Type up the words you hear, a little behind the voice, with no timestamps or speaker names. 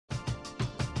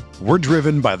We're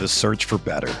driven by the search for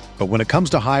better. But when it comes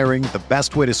to hiring, the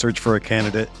best way to search for a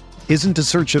candidate isn't to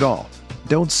search at all.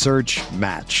 Don't search,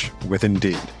 match with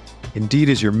Indeed. Indeed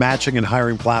is your matching and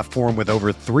hiring platform with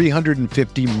over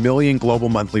 350 million global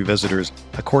monthly visitors,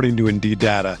 according to Indeed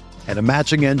data, and a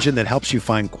matching engine that helps you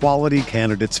find quality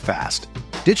candidates fast.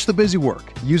 Ditch the busy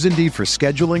work. Use Indeed for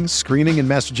scheduling, screening, and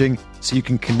messaging so you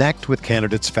can connect with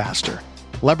candidates faster.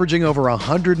 Leveraging over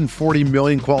 140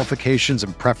 million qualifications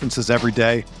and preferences every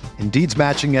day, Indeed's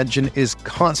matching engine is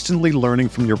constantly learning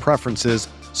from your preferences,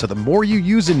 so the more you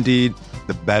use Indeed,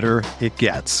 the better it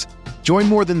gets. Join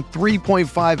more than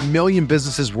 3.5 million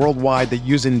businesses worldwide that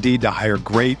use Indeed to hire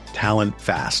great talent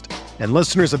fast. And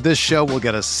listeners of this show will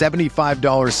get a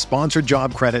 $75 sponsored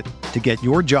job credit to get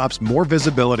your jobs more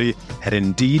visibility at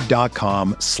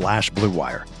Indeed.com/Blue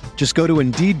Wire. Just go to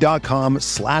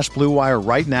Indeed.com/Blue Wire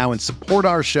right now and support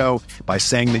our show by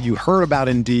saying that you heard about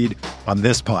Indeed on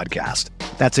this podcast.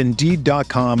 That's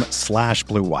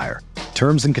Indeed.com/Blue Wire.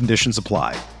 Terms and conditions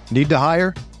apply. Need to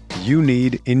hire? You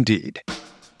need Indeed.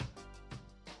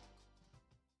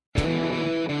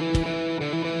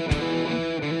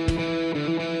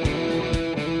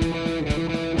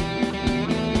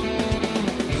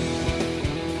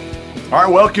 All right,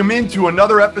 welcome into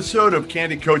another episode of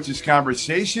Candid Coaches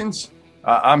Conversations.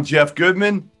 I'm Jeff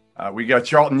Goodman. We got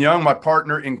Charlton Young, my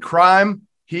partner in crime,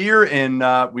 here, and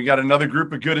we got another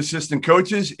group of good assistant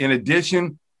coaches. In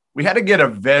addition, we had to get a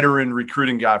veteran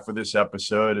recruiting guy for this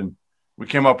episode, and we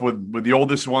came up with the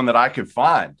oldest one that I could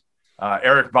find,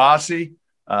 Eric Bossi,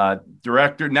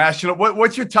 Director, National.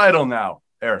 What's your title now,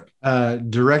 Eric?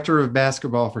 Director of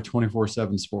Basketball for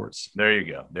 24/7 Sports. There you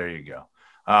go.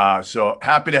 So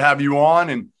happy to have you on.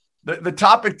 And the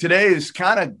topic today is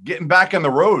kind of getting back on the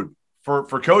road for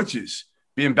coaches,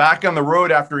 being back on the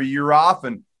road after a year off,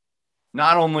 and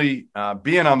not only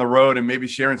being on the road and maybe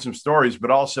sharing some stories,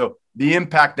 but also the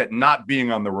impact that not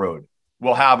being on the road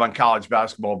will have on college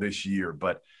basketball this year.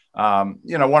 But,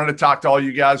 wanted to talk to all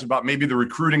you guys about maybe the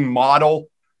recruiting model,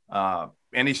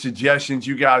 any suggestions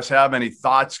you guys have, any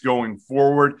thoughts going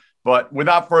forward. But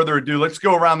without further ado, let's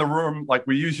go around the room like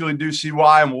we usually do,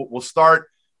 CY, and we'll start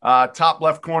top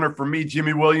left corner for me,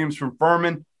 Jimmy Williams from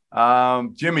Furman.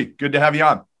 Jimmy, good to have you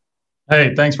on.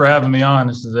 Hey, thanks for having me on.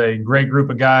 This is a great group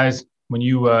of guys. When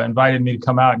you invited me to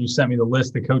come out and you sent me the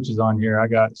list of coaches on here, I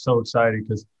got so excited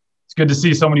because it's good to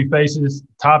see so many faces.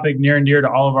 Topic near and dear to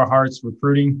all of our hearts,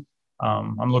 recruiting.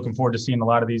 I'm looking forward to seeing a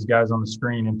lot of these guys on the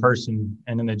screen in person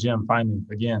and in the gym finally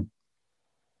again.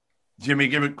 Jimmy,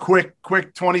 give a quick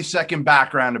 20-second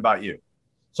background about you.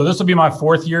 So this will be my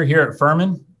fourth year here at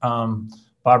Furman. Bob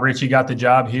Ritchie got the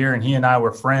job here, and he and I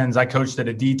were friends. I coached at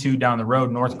a D2 down the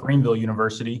road, North Greenville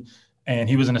University, and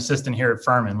he was an assistant here at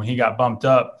Furman. When he got bumped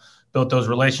up, built those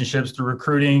relationships through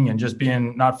recruiting and just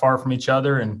being not far from each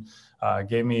other, and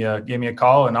gave me a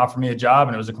call and offered me a job,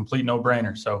 and it was a complete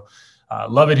no-brainer. So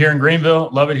love it here in Greenville,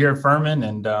 love it here at Furman,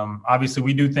 and obviously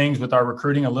we do things with our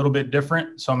recruiting a little bit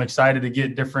different. So I'm excited to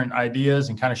get different ideas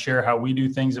and kind of share how we do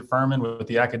things at Furman with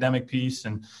the academic piece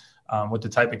and with the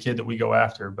type of kid that we go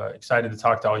after. But excited to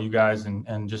talk to all you guys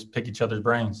and just pick each other's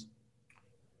brains.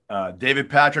 David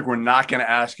Patrick, we're not going to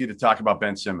ask you to talk about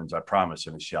Ben Simmons, I promise,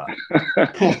 in a shot.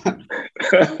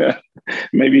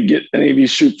 Maybe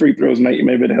shoot free throws, mate.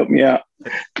 Maybe it'll help me out.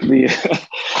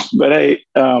 But hey,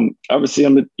 obviously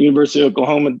I'm at University of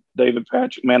Oklahoma, David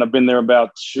Patrick. Man, I've been there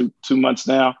about 2 months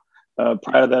now.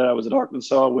 Prior to that, I was at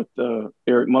Arkansas with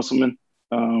Eric Musselman.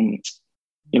 I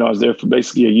was there for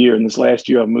basically a year. And this last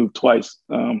year, I've moved twice.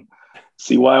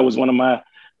 CY was one of my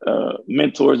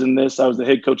mentors in this. I was the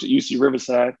head coach at UC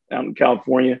Riverside out in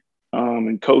California,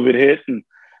 and COVID hit, and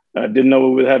I didn't know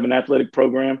we would have an athletic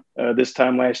program this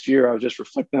time last year. I was just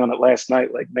reflecting on it last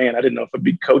night. Like, man, I didn't know if I'd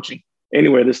be coaching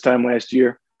anywhere this time last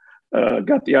year.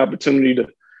 Got the opportunity to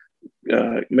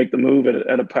make the move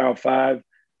at a Power 5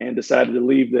 and decided to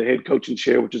leave the head coaching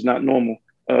chair, which is not normal,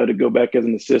 to go back as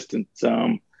an assistant.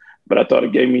 But I thought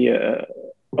it gave me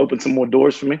opened some more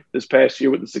doors for me this past year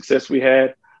with the success we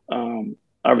had.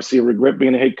 Obviously, I regret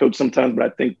being a head coach sometimes, but I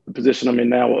think the position I'm in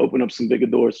now will open up some bigger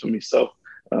doors for me. So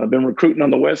I've been recruiting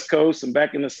on the West Coast and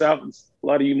back in the South. It's a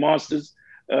lot of you monsters.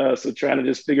 So trying to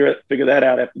just figure that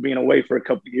out after being away for a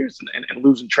couple of years and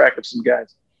losing track of some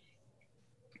guys.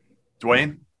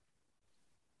 Dwayne?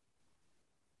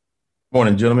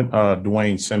 Morning, gentlemen.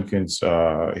 Dwayne Simpkins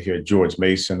here at George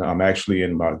Mason. I'm actually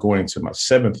going into my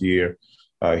 7th year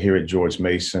here at George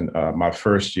Mason. My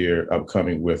first year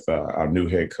upcoming with our new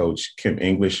head coach, Kim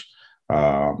English.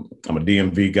 I'm a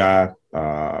DMV guy.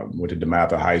 Went to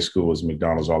DeMatha High School, was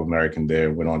McDonald's All-American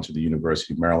there, went on to the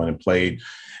University of Maryland and played.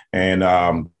 And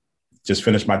just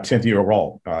finished my 10th year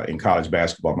overall in college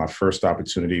basketball. My first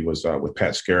opportunity was with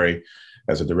Pat Scarry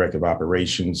as a director of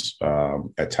operations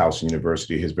at Towson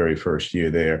University, his very first year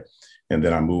there. And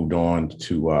then I moved on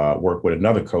to work with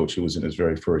another coach who was in his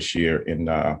very first year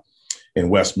in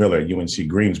West Miller, UNC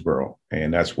Greensboro.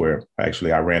 And that's where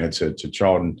actually I ran into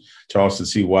Charleston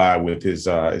CY with his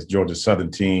Georgia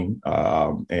Southern team.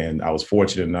 And I was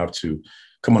fortunate enough to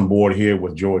come on board here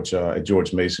with George at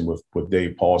George Mason with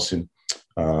Dave Paulson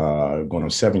going on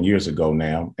 7 years ago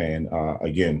now. And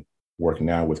again, working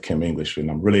now with Kim English. And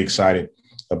I'm really excited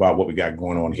about what we got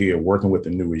going on here, working with the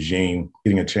new regime,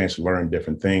 getting a chance to learn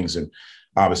different things. And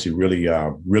obviously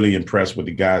really impressed with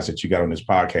the guys that you got on this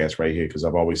podcast right here, because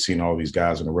I've always seen all these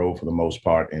guys on the road for the most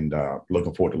part, and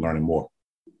looking forward to learning more.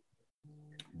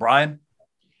 Brian?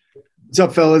 What's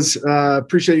up, fellas?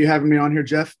 Appreciate you having me on here,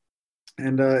 Jeff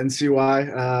and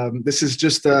CY. This is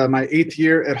just my 8th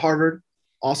year at Harvard.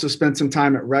 Also spent some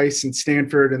time at Rice and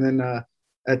Stanford, and then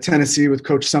at Tennessee with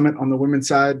Coach Summit on the women's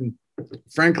side. And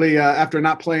frankly, after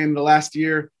not playing the last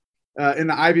year in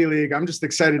the Ivy League, I'm just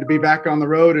excited to be back on the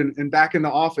road and back in the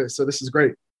office. So this is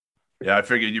great. Yeah, I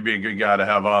figured you'd be a good guy to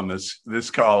have on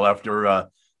this call after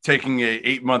taking a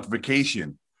 8-month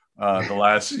vacation the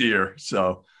last year.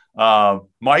 So,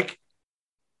 Mike?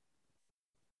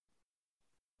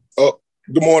 Oh,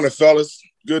 good morning, fellas.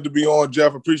 Good to be on,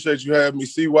 Jeff. Appreciate you having me.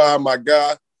 CY, my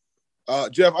guy.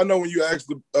 Jeff, I know when you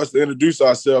asked us to introduce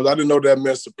ourselves, I didn't know that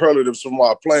meant superlatives from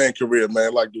our playing career,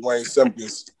 man, like Dwayne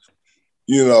Simpkins,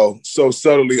 so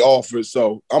subtly offered.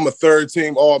 So I'm a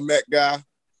third-team All-Met guy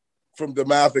from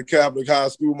DeMatha Catholic High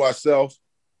School myself.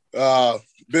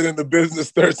 Been in the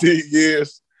business 13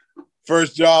 years.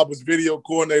 First job was video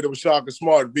coordinator with Shaka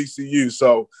Smart at VCU.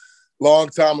 So long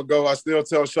time ago, I still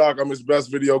tell Shaka I'm his best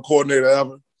video coordinator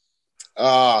ever.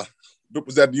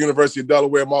 Was at the University of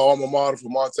Delaware, my alma mater, for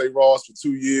Monte Ross for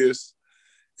 2 years,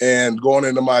 and going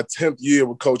into my 10th year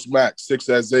with Coach Mack, 6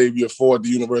 at Xavier, 4 at the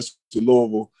University of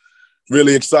Louisville.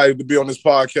 Really excited to be on this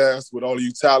podcast with all of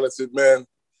you talented men,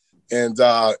 and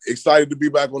excited to be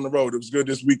back on the road. It was good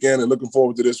this weekend, and looking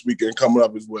forward to this weekend coming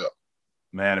up as well.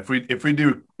 Man, if we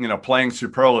do, playing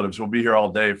superlatives, we'll be here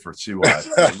all day for CY.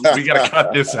 We got to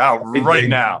cut this out right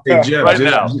now. Hey, Jeff, right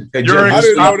now. I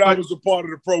didn't know that was a part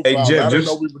of the profile. Hey, Jeff, I didn't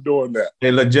know we were doing that.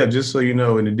 Hey, look, Jeff, just so you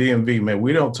know, in the DMV, man,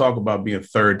 we don't talk about being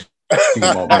third team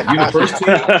all night. You the first team.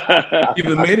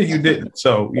 You admitted you didn't.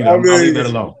 So, I'll leave that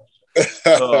alone.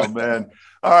 Oh, man.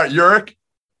 All right, Yurik.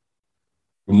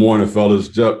 Good morning, fellas.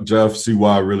 Jeff,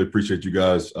 CY, really appreciate you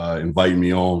guys inviting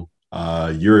me on.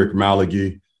 Yurik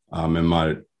Malagi. I'm in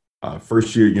my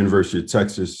first year at University of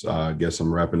Texas. I guess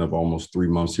I'm wrapping up almost 3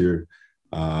 months here.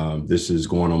 This is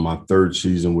going on my 3rd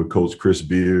season with Coach Chris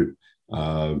Beard,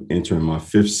 entering my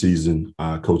 5th season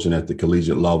coaching at the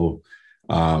collegiate level.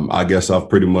 I guess I've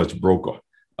pretty much broke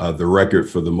the record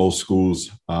for the most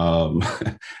schools, in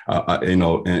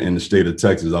the state of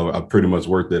Texas. I pretty much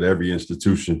worked at every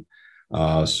institution.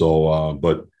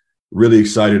 But really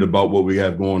excited about what we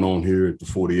have going on here at the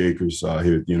 40 Acres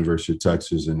here at the University of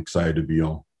Texas, and excited to be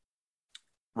on.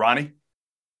 Ronnie?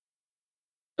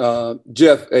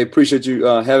 Jeff, I appreciate you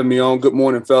having me on. Good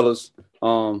morning, fellas.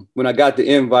 When I got the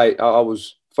invite, I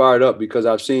was fired up because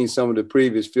I've seen some of the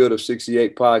previous Field of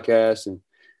 68 podcasts, and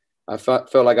I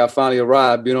felt like I finally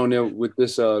arrived being on there with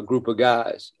this group of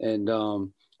guys. And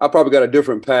I probably got a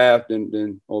different path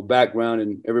or background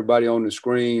than everybody on the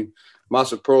screen. My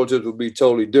superlatives would be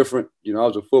totally different. I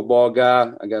was a football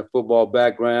guy. I got a football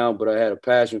background, but I had a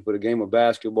passion for the game of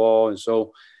basketball. And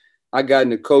so I got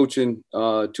into coaching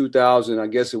 2000, I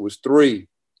guess it was 3.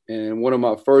 And one of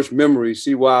my first memories,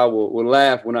 CY will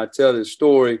laugh when I tell this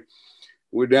story.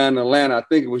 We're down in Atlanta. I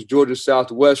think it was Georgia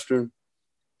Southwestern,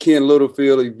 Ken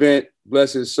Littlefield event,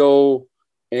 bless his soul.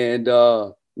 And,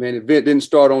 the event didn't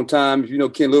start on time.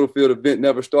 Ken Littlefield event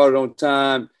never started on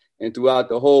time. And throughout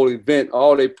the whole event,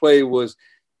 all they played was,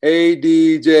 "Hey,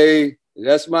 DJ,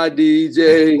 that's my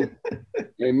DJ."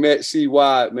 And met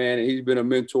CY, man, and he's been a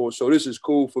mentor. So this is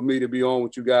cool for me to be on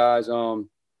with you guys.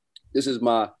 This is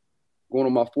going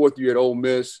on my 4th year at Ole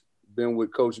Miss. Been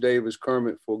with Coach Davis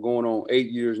Kermit for going on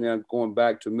 8 years now, going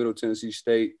back to Middle Tennessee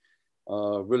State.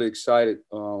 Really excited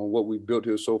on what we've built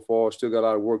here so far. Still got a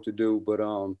lot of work to do, but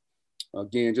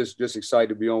again, just excited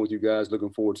to be on with you guys.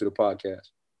 Looking forward to the podcast.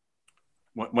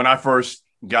 When I first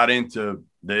got into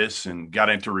this and got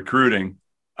into recruiting,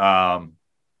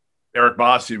 Eric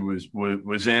Bossi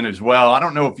was in as well. I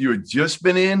don't know if you had just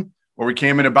been in or we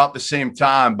came in about the same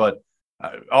time, but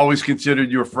I always considered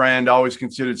you a friend, always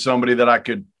considered somebody that I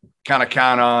could kind of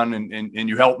count on, and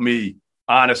you helped me,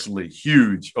 honestly,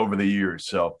 huge over the years.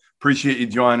 So appreciate you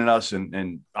joining us,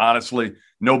 and honestly,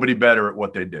 nobody better at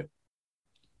what they do.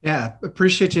 Yeah,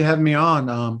 appreciate you having me on.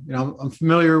 I'm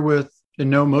familiar with and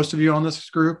know most of you on this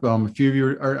group. A few of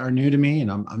you are new to me,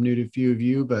 and I'm new to a few of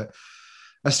you. But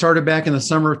I started back in the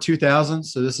summer of 2000,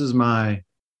 so this is my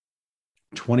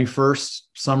 21st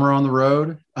summer on the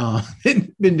road.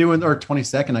 Been doing, or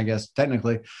 22nd, I guess,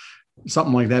 technically,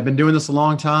 something like that. Been doing this a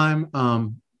long time.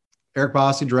 Eric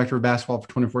Bossi, director of basketball for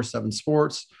 24/7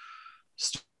 Sports.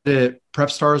 Started at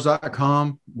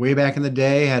prepstars.com way back in the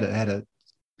day. Had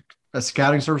a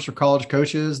scouting service for college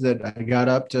coaches that I got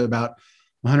up to about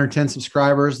 110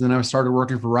 subscribers. Then I started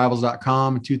working for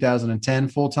rivals.com in 2010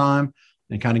 full time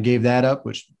and kind of gave that up,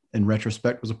 which in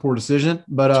retrospect was a poor decision.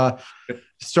 But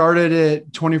started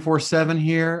at 24/7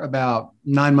 here about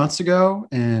 9 months ago.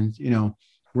 And,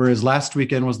 whereas last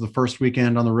weekend was the first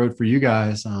weekend on the road for you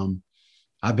guys,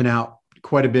 I've been out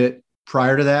quite a bit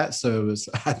prior to that. So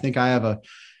I think I have a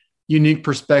unique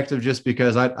perspective just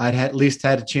because I'd at least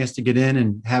had a chance to get in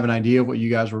and have an idea of what you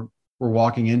guys were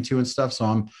walking into and stuff. So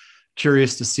I'm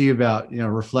curious to see about,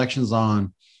 reflections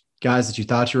on guys that you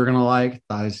thought you were going to like,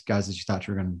 guys that you thought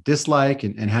you were going to dislike,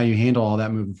 and how you handle all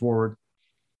that moving forward.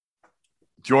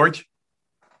 George?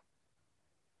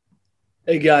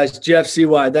 Hey guys, Jeff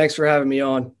CY, thanks for having me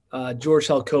on. George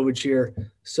Halkovich here,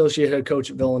 associate head coach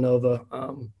at Villanova.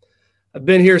 I've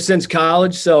been here since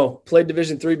college, so played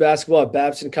Division III basketball at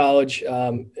Babson College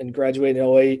and graduated in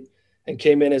 2008 and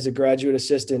came in as a graduate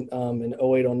assistant in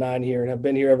 2008-09 here, and have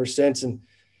been here ever since. And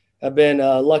I've been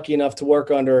lucky enough to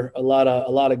work under a lot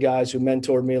of guys who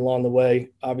mentored me along the way,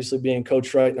 obviously being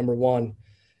Coach Wright, number one,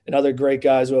 and other great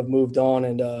guys who have moved on,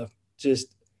 and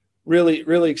just really,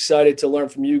 really excited to learn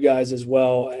from you guys as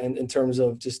well, and in terms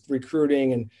of just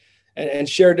recruiting and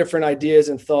share different ideas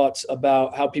and thoughts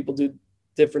about how people do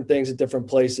different things at different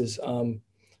places. I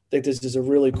think this is a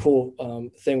really cool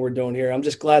thing we're doing here. I'm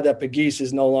just glad that Pegues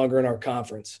is no longer in our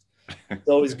conference. It's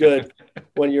always good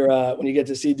when you get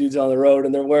to see dudes on the road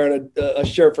and they're wearing a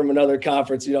shirt from another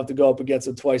conference. You don't have to go up against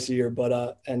them twice a year.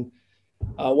 But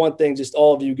one thing, just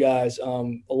all of you guys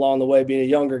along the way, being a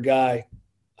younger guy,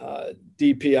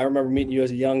 DP, I remember meeting you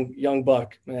as a young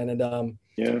buck, man, and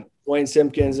yeah. Dwayne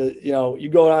Simpkins, you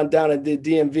go on down at the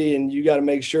DMV and you got to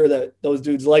make sure that those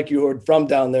dudes like you who are from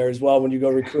down there as well when you go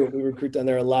recruit. We recruit down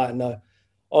there a lot. And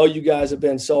all you guys have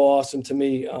been so awesome to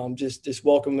me, just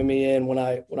welcoming me in when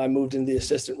I moved into the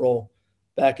assistant role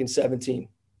back in 2017.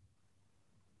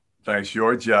 Thanks,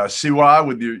 George. CY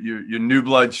with your New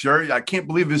Blood shirt. I can't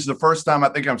believe this is the first time I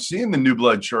think I'm seeing the New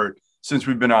Blood shirt since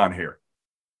we've been on here.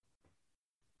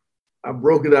 I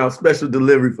broke it out, special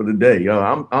delivery for the day.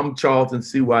 I'm Charlton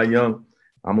C.Y. Young.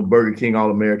 I'm a Burger King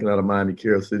All-American out of Miami,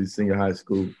 Carroll City Senior High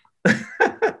School.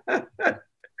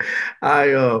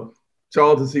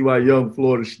 Charlton C.Y. Young,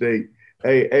 Florida State.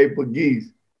 Hey,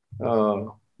 Pegues,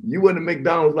 you wasn't at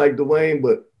McDonald's like Dwayne,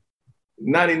 but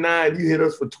 99, you hit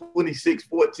us for 26,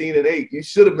 14, and 8. You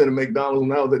should have been at McDonald's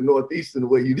when I was at Northeastern the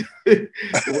way you did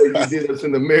us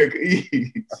in the America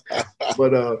East.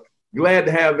 But glad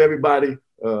to have everybody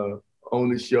on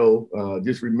the show.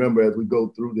 Just remember, as we go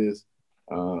through this,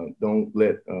 don't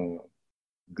let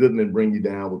Goodman bring you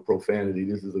down with profanity.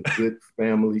 This is a good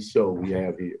family show we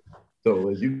have here. So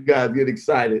as you guys get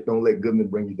excited, don't let Goodman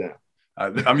bring you down.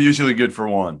 I'm usually good for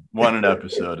one an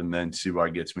episode, and then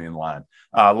CY gets me in line.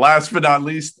 Last but not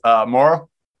least, Maura.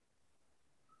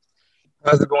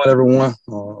 How's it going, everyone?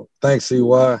 Thanks,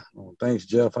 CY. Thanks,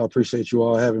 Jeff. I appreciate you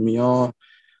all having me on.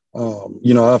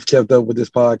 I've kept up with this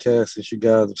podcast since you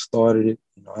guys have started it.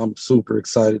 I'm super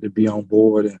excited to be on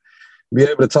board and be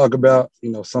able to talk about,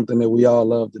 something that we all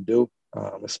love to do,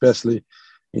 especially,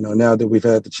 now that we've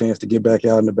had the chance to get back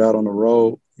out and about on the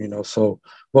road,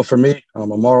 but for me,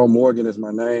 Amaro Morgan is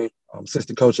my name. I'm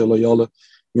assistant coach at Loyola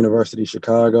University,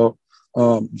 Chicago.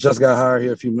 Just got hired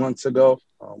here a few months ago.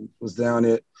 Was down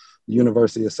at the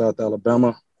University of South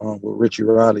Alabama with Richie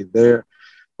Riley there.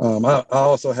 I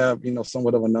also have,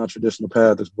 somewhat of a non-traditional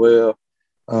path as well.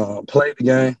 Played the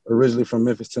game originally from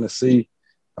Memphis, Tennessee.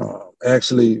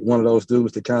 Actually, one of those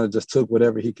dudes that kind of just took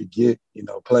whatever he could get,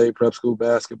 played prep school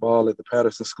basketball at the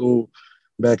Patterson School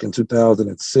back in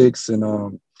 2006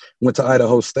 and went to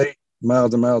Idaho State,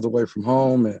 miles and miles away from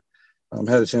home, and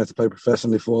had a chance to play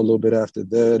professionally for a little bit after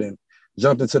that and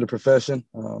jumped into the profession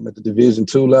at the Division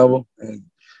II level and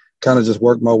kind of just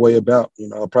worked my way about.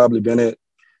 I've probably been at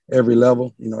every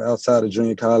level, outside of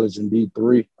junior college and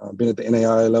D3. I've been at the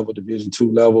NAIA level, Division II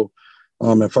level,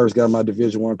 and first got my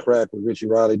Division I crack with Richie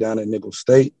Riley down at Nicholls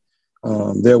State.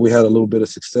 There we had a little bit of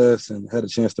success and had a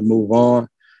chance to move on.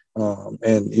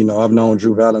 And I've known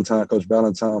Drew Valentine, Coach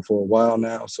Valentine, for a while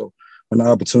now. So when the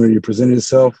opportunity presented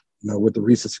itself, with the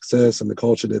recent success and the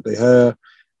culture that they have,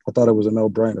 I thought it was a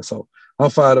no-brainer. So I'm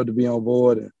fired up to be on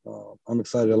board, and I'm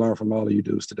excited to learn from all of you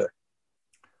dudes today.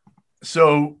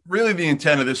 So really the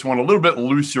intent of this one, a little bit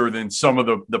looser than some of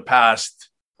the past,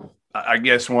 I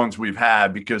guess, ones we've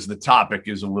had, because the topic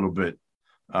is a little bit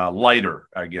lighter,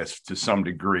 I guess, to some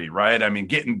degree, right? I mean,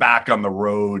 getting back on the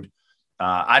road.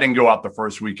 I didn't go out the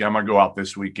first weekend. I'm going to go out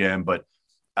this weekend. But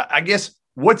I guess,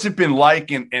 what's it been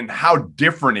like, and how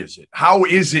different is it? How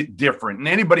is it different? And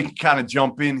anybody can kind of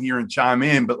jump in here and chime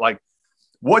in, but like,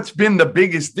 what's been the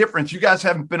biggest difference? You guys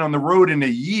haven't been on the road in a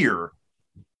year.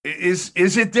 Is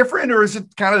it different, or is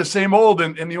it kind of the same old?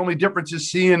 And the only difference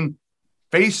is seeing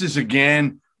faces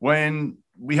again when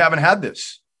we haven't had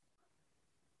this.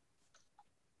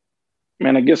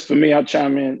 Man, I guess for me, I'll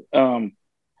chime in.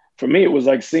 For me, it was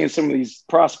like seeing some of these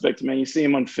prospects, man. You see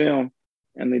them on film,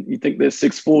 and you think they're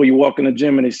 6'4". You walk in the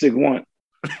gym and they're 6'1".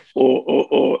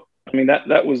 or I mean,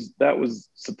 that was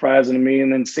surprising to me.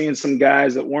 And then seeing some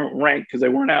guys that weren't ranked because they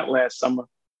weren't out last summer.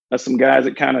 That's some guys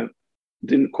that kind of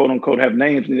didn't, quote unquote, have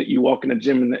names, and that you walk in the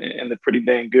gym and they're pretty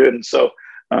dang good. And so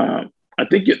I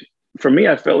think for me,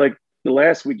 I felt like the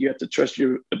last week you have to trust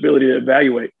your ability to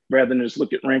evaluate rather than just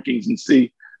look at rankings and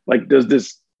see, like, does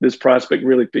this prospect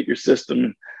really fit your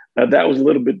system? And that was a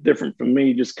little bit different for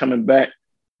me, just coming back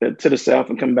to the South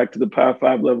and coming back to the Power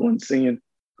 5 level and seeing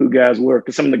who guys were.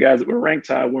 Because some of the guys that were ranked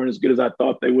high weren't as good as I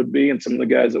thought they would be, and some of the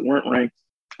guys that weren't ranked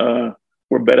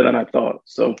were better than I thought.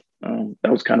 So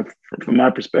that was kind of from my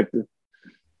perspective.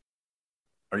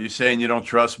 Are you saying you don't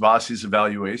trust Bossie's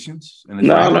evaluations?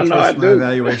 No, I do.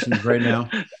 Evaluations right now.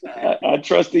 I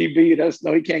trust EB.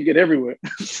 He can't get everywhere.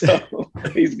 So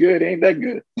he's good. He ain't that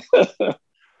good.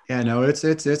 Yeah, no,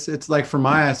 it's like, from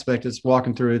my aspect, it's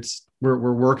walking through.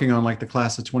 We're working on like the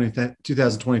class of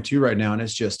 2022 right now, and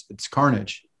it's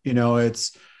carnage.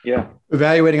 It's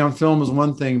evaluating on film is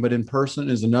one thing, but in person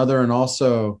is another, and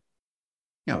also,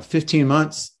 15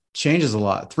 months changes a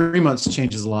lot. 3 months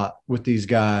changes a lot with these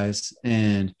guys,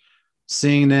 and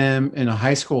seeing them in a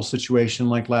high school situation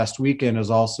like last weekend is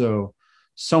also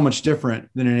so much different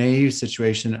than an AAU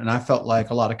situation. And I felt like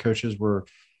a lot of coaches were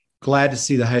glad to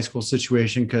see the high school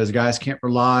situation, because guys can't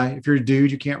rely. If you're a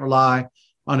dude, you can't rely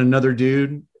on another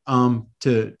dude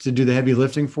to do the heavy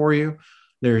lifting for you.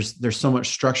 There's so much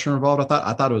structure involved.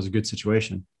 I thought it was a good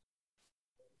situation.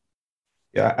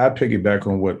 Yeah, I piggyback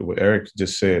on what Eric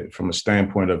just said from a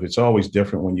standpoint of, it's always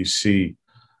different when you see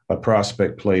a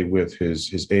prospect play with his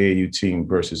AAU team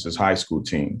versus his high school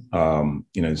team.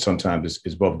 Sometimes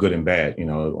it's both good and bad.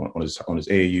 On his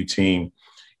AAU team,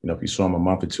 if you saw him a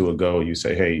month or two ago, you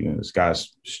say, hey, this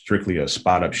guy's strictly a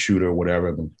spot up shooter or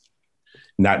whatever,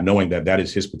 not knowing that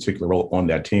is his particular role on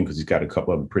that team, because he's got a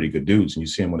couple of pretty good dudes. And you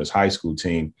see him on his high school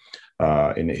team,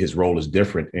 and his role is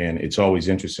different. And it's always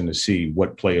interesting to see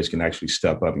what players can actually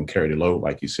step up and carry the load,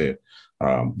 like you said.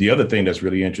 The other thing that's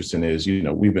really interesting is,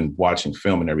 we've been watching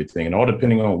film and everything, and all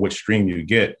depending on which stream you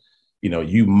get,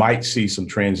 you might see some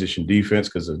transition defense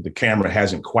because the camera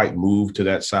hasn't quite moved to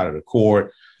that side of the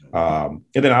court. And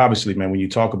then obviously, man, when you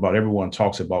talk about, everyone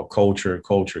talks about culture,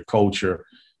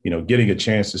 getting a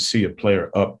chance to see a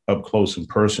player up close and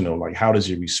personal, like how does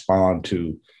he respond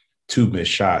to two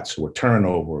missed shots or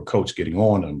turnover or coach getting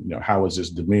on him? How is his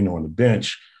demeanor on the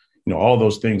bench? All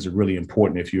those things are really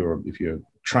important if you're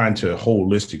trying to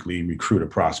holistically recruit a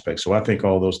prospect. So I think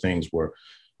all those things were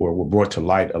brought to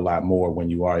light a lot more when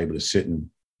you are able to sit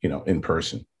in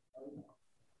person.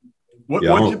 What's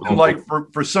it been like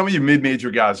for some of you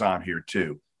mid-major guys on here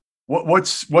too?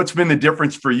 What's been the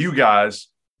difference for you guys?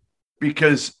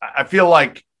 Because I feel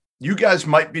like you guys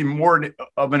might be more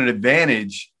of an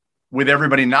advantage with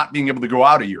everybody not being able to go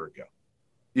out a year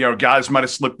ago. Guys might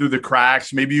have slipped through the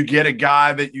cracks. Maybe you get a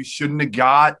guy that you shouldn't have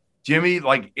got. Jimmy,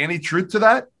 like, any truth to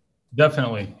that?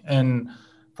 Definitely. And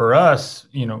for us,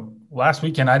 last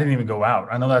weekend, I didn't even go out.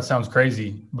 I know that sounds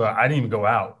crazy, but I didn't even go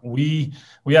out. We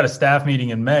had a staff meeting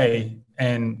in May,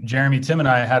 and Jeremy, Tim, and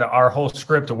I had our whole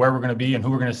script of where we're going to be and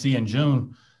who we're going to see in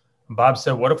June. Bob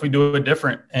said, what if we do it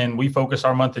different? And we focus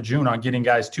our month of June on getting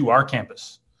guys to our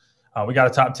campus. We got a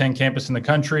top 10 campus in the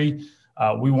country.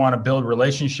 We want to build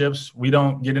relationships. We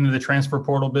don't get into the transfer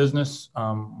portal business.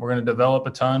 We're going to develop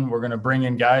a ton. We're going to bring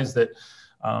in guys that,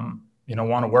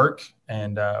 want to work,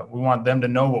 and we want them to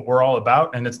know what we're all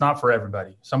about. And it's not for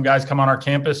everybody. Some guys come on our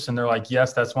campus and they're like,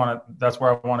 yes, that's where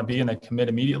I want to be. And they commit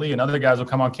immediately. And other guys will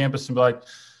come on campus and be like,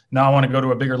 no, I want to go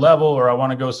to a bigger level, or I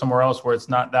want to go somewhere else where it's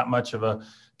not that much of a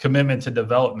commitment to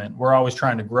development. We're always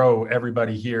trying to grow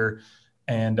everybody here.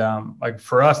 And like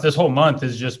for us, this whole month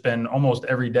has just been almost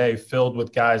every day filled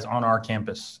with guys on our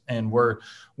campus, and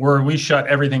we shut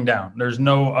everything down. There's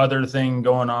no other thing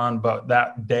going on but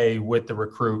that day with the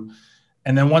recruit.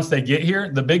 And then once they get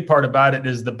here, the big part about it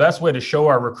is the best way to show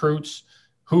our recruits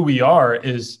who we are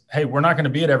is, hey, we're not going to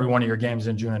be at every one of your games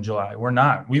in June and July. We're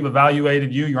not. We've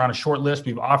evaluated you. You're on a short list.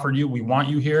 We've offered you. We want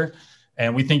you here,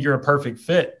 and we think you're a perfect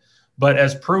fit. But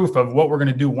as proof of what we're going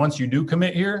to do once you do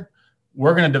commit here,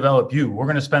 we're going to develop you. We're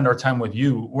going to spend our time with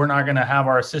you. We're not going to have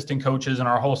our assistant coaches and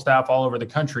our whole staff all over the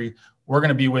country. We're going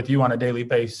to be with you on a daily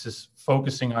basis,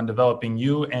 focusing on developing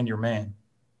you and your man.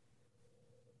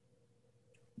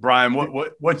 Brian,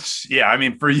 what's I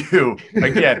mean, for you,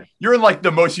 again, you're in like the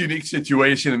most unique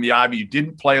situation in the Ivy. You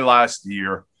didn't play last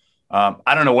year.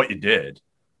 I don't know what you did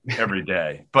every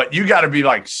day, but you got to be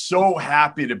like so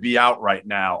happy to be out right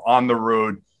now on the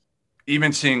road,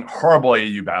 even seeing horrible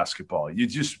AAU basketball. You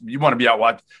want to be out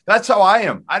watching. That's how I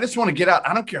am. I just want to get out.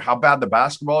 I don't care how bad the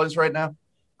basketball is right now.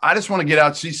 I just want to get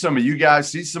out, see some of you guys,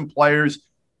 see some players.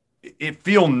 It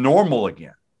feel normal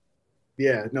again.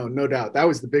 Yeah, no doubt. That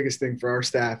was the biggest thing for our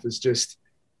staff is just,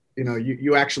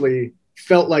 you actually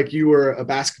felt like you were a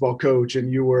basketball coach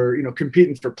and you were,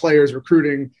 competing for players,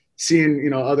 recruiting,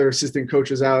 seeing, other assistant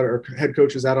coaches out or head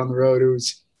coaches out on the road. It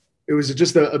was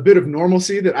just a bit of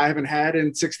normalcy that I haven't had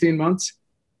in 16 months.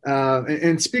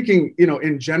 And speaking,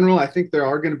 in general, I think there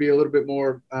are going to be a little bit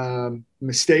more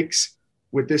mistakes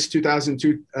with this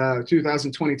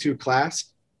 2022 class.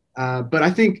 But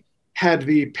I think had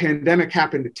the pandemic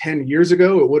happened 10 years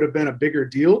ago, it would have been a bigger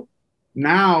deal.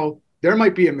 Now there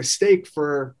might be a mistake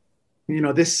for,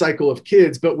 this cycle of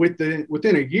kids, but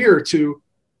within a year or two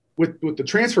with the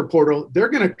transfer portal, they're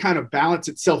going to kind of balance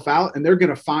itself out and they're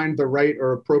going to find the right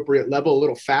or appropriate level a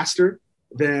little faster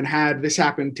than had this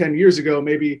happened 10 years ago.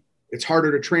 Maybe it's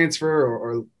harder to transfer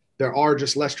or there are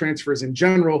just less transfers in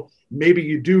general. Maybe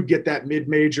you do get that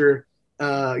mid-major,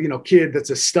 kid that's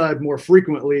a stud more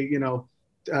frequently,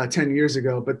 10 years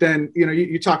ago. But then,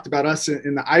 you talked about us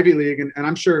in the Ivy League, and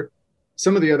I'm sure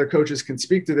some of the other coaches can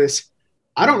speak to this.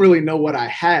 I don't really know what I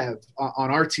have on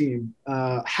our team.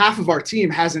 Half of our team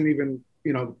hasn't even,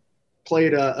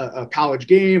 played a college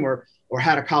game or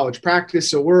had a college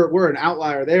practice. So we're an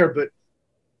outlier there, but,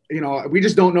 we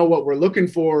just don't know what we're looking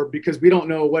for because we don't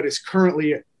know what is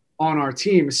currently on our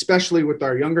team, especially with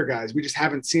our younger guys. We just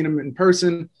haven't seen them in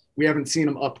person. We haven't seen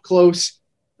them up close.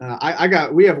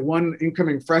 We have one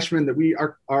incoming freshman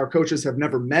that our coaches have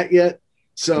never met yet.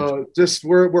 So just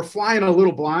we're flying a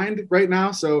little blind right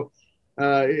now. So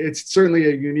it's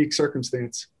certainly a unique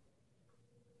circumstance.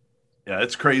 Yeah,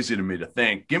 it's crazy to me to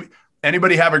think.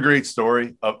 Anybody have a great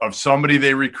story of somebody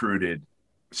they recruited,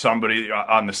 somebody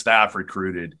on the staff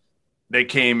recruited, they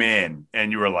came in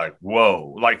and you were like,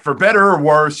 whoa, like for better or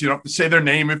worse, you don't have to say their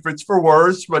name if it's for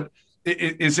worse, but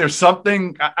is there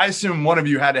something? I assume one of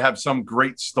you had to have some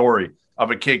great story of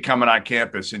a kid coming on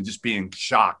campus and just being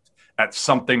shocked at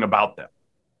something about them.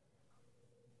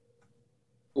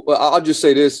 Well, I'll just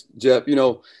say this, Jeff.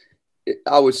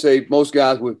 I would say most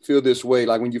guys would feel this way.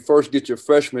 Like when you first get your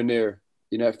freshman there,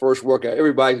 that first workout,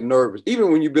 everybody's nervous,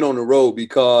 even when you've been on the road,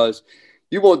 because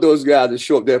you want those guys to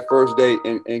show up that first day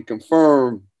and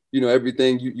confirm,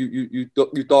 everything you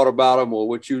thought about them or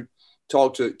what you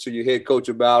talk to your head coach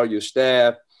about or your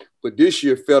staff. But this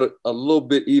year felt a little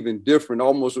bit even different.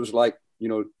 Almost was like,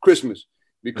 Christmas,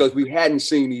 because we hadn't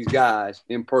seen these guys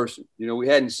in person. We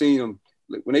hadn't seen them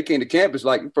when they came to campus,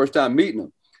 like the first time meeting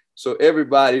them. So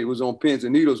everybody was on pins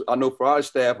and needles. I know for our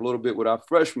staff a little bit with our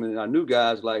freshmen and our new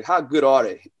guys, like how good are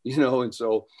they? And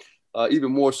so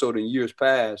even more so than years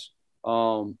past.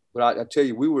 But I tell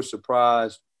you, we were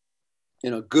surprised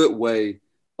in a good way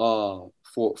for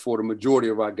the majority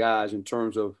of our guys in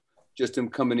terms of just them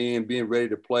coming in, being ready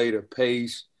to play, their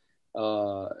pace.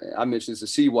 I mentioned it's a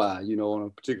CY, on a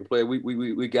particular player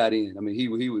we got in. I mean,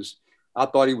 he was, I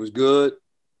thought he was good.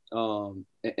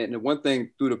 And the one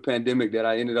thing through the pandemic that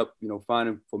I ended up,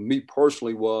 finding for me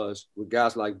personally was with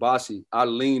guys like Basi, I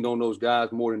leaned on those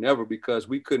guys more than ever because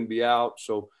we couldn't be out.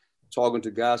 So talking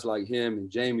to guys like him and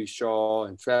Jamie Shaw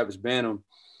and Travis Banham,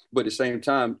 but at the same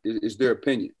time, it's their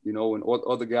opinion, and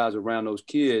other guys around those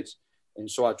kids. And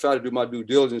so I try to do my due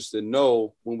diligence to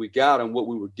know when we got them what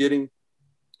we were getting.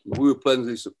 We were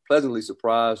pleasantly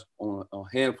surprised on a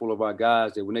handful of our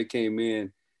guys that when they came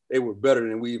in, they were better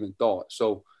than we even thought.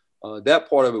 So that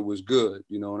part of it was good,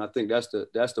 and I think that's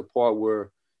the part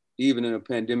where even in a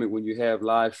pandemic, when you have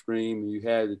live stream and you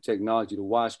have the technology to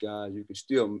watch guys, you can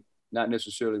still not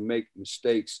necessarily make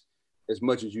mistakes as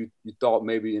much as you thought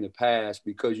maybe in the past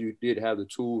because you did have the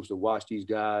tools to watch these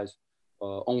guys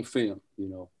on film,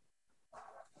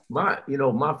 My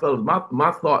fellas,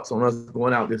 my thoughts on us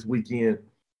going out this weekend,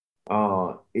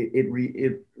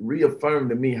 it reaffirmed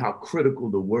to me how critical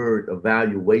the word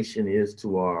evaluation is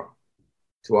to our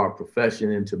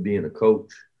profession and to being a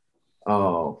coach.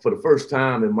 For the first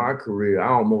time in my career, I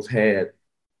almost had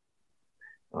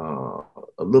a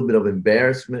little bit of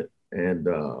embarrassment and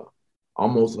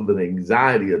almost of an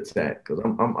anxiety attack, because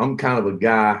I'm kind of a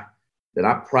guy that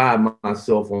I pride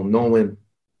myself on knowing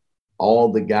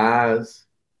all the guys,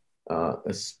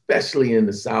 especially in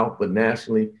the South, but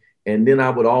nationally. And then I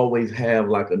would always have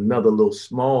like another little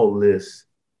small list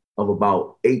of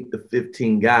about 8 to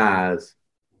 15 guys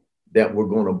that were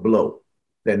going to blow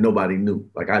that nobody knew.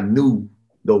 Like I knew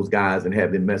those guys and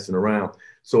had been messing around.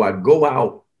 So I go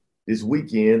out this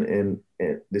weekend and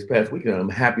this past weekend, I'm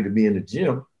happy to be in the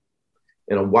gym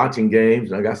and I'm watching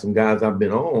games and I got some guys I've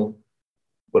been on,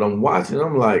 but I'm watching,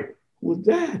 I'm like, who was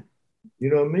that? You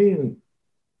know what I mean?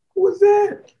 Who was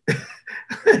that?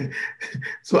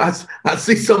 So I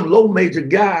see some low major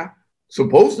guy,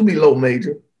 supposed to be low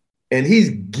major, and he's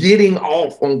getting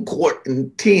off on court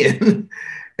in 10.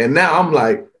 And now I'm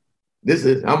like,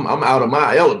 I'm out of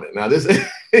my element. Now this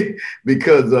is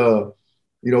because, so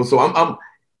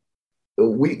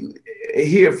we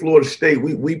here at Florida State,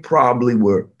 we probably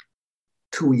were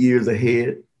 2 years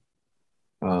ahead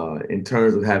in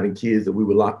terms of having kids that we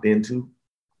were locked into.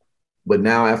 But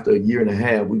now after a year and a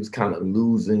half, we was kind of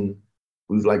losing.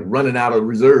 We was like running out of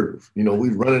reserve. We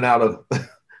was running out of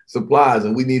supplies,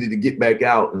 and we needed to get back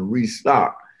out and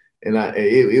restock. And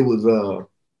it was,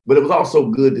 but it was also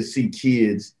good to see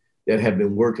kids that have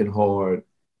been working hard,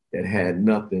 that had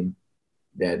nothing,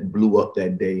 that blew up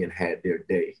that day and had their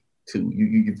day too.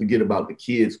 You forget about the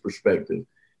kids' perspective.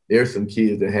 There's some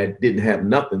kids that didn't have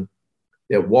nothing,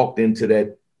 that walked into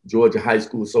that Georgia High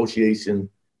School Association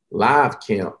live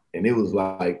camp, and it was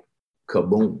like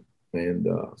kaboom. And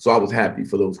so I was happy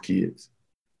for those kids.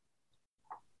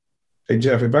 Hey,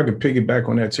 Jeff, if I could piggyback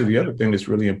on that too, the other thing that's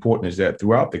really important is that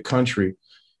throughout the country,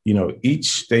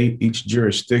 each state, each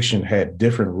jurisdiction had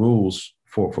different rules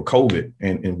for COVID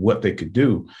and what they could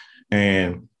do.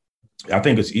 And I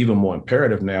think it's even more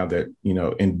imperative now that,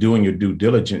 in doing your due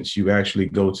diligence, you actually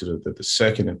go to the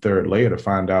second and third layer to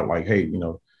find out like, hey,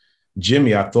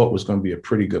 Jimmy, I thought was going to be a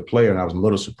pretty good player. And I was a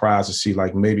little surprised to see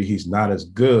like maybe he's not as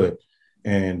good.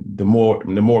 And the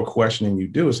more questioning you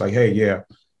do, it's like, hey, yeah,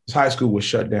 his high school was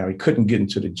shut down. He couldn't get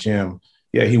into the gym.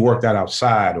 Yeah, he worked out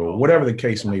outside or whatever the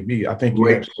case may be. I think you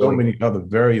have so many other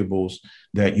variables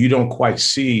that you don't quite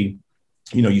see.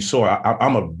 You saw,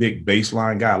 I'm a big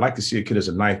baseline guy. I like to see a kid as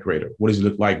a ninth grader. What does he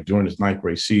look like during his ninth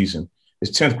grade season,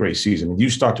 his 10th grade season? And you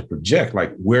start to project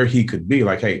like where he could be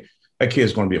like, hey, that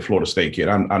kid's going to be a Florida State kid.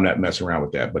 I'm not messing around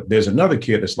with that. But there's another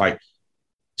kid that's like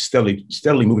steadily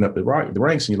moving up the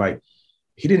ranks. And you're like,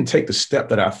 he didn't take the step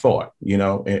that I thought,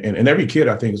 and every kid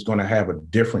I think is going to have a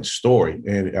different story.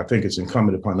 And I think it's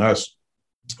incumbent upon us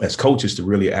as coaches to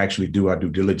really actually do our due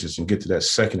diligence and get to that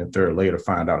second and third layer to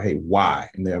find out, hey, why?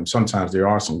 And then sometimes there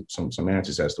are some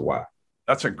answers as to why.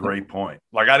 That's a great point.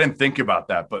 Like, I didn't think about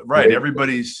that, but right.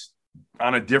 Everybody's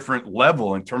on a different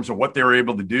level in terms of what they're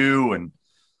able to do. And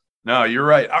no, you're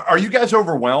right. Are you guys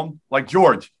overwhelmed? Like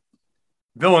George,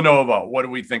 Villanova, what do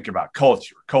we think about?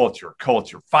 Culture,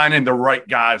 finding the right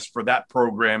guys for that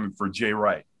program and for Jay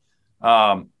Wright.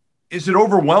 Is it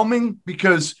overwhelming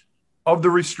because of the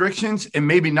restrictions and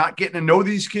maybe not getting to know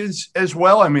these kids as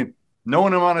well? I mean,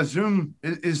 knowing them on a Zoom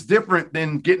is different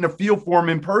than getting a feel for them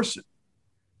in person.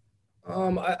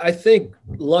 I think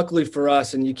luckily for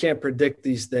us, and you can't predict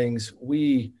these things,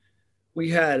 we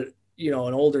had, an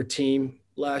older team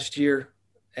last year,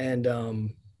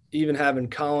 and even having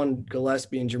Colin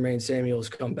Gillespie and Jermaine Samuels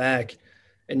come back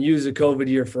and use a COVID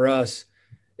year for us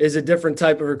is a different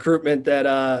type of recruitment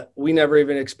that we never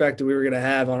even expected we were going to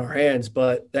have on our hands.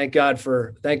 But thank God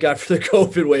for the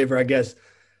COVID waiver, I guess.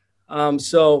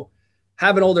 So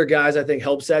having older guys, I think,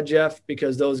 helps that, Jeff,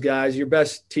 because those guys, your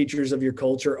best teachers of your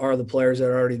culture are the players that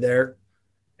are already there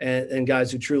and guys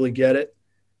who truly get it.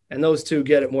 And those two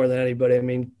get it more than anybody. I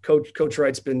mean, Coach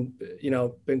Wright's been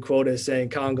quoted as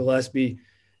saying Colin Gillespie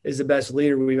is the best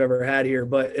leader we've ever had here.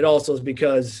 But it also is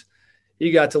because he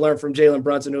got to learn from Jalen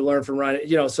Brunson, who learned from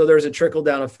Ryan. So there's a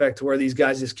trickle-down effect to where these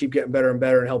guys just keep getting better and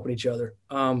better and helping each other.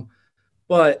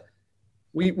 But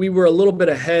we were a little bit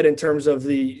ahead in terms of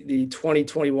the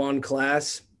 2021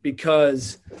 class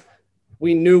because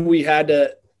we knew we had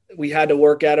to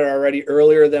work at it already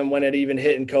earlier than when it even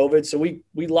hit in COVID. So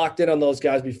we locked in on those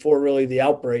guys before really the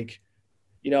outbreak.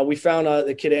 We found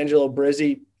the kid Angelo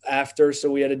Brizzi after,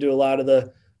 so we had to do a lot of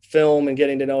the film and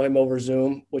getting to know him over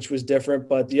Zoom, which was different.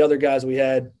 But the other guys we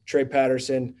had, Trey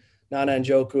Patterson, Nana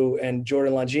Njoku, and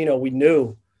Jordan Longino, we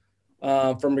knew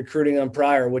from recruiting them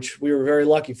prior, which we were very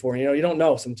lucky for. You don't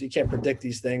know. You can't predict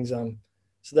these things.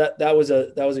 So that was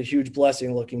a huge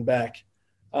blessing looking back.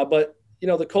 But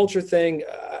the culture thing,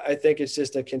 I think it's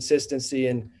just a consistency,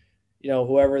 and,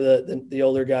 whoever the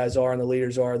older guys are and the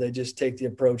leaders are, they just take the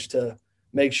approach to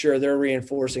make sure they're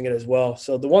reinforcing it as well.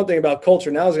 So the one thing about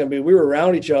culture now is going to be, we were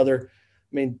around each other.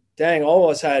 I mean, dang, all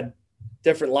of us had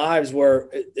different lives where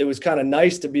it was kind of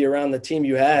nice to be around the team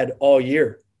you had all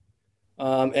year.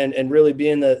 And really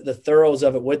being the thorough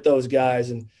of it with those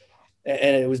guys. And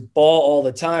it was ball all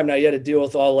the time. Now you had to deal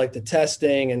with all like the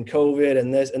testing and COVID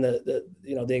and this and the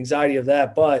anxiety of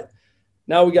that. But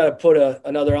now we got to put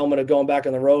another element of going back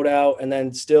on the road out, and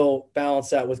then still balance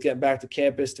that with getting back to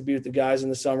campus to be with the guys in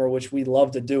the summer, which we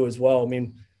love to do as well. I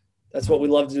mean, that's what we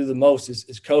love to do the most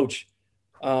is coach.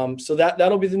 So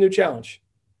that'll be the new challenge.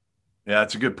 Yeah,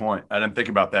 that's a good point. I didn't think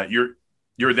about that.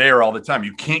 You're there all the time.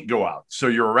 You can't go out. So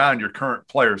you're around your current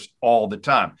players all the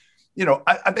time.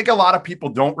 I think a lot of people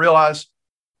don't realize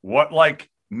what like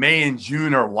May and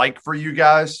June are like for you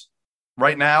guys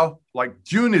right now. Like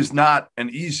June is not an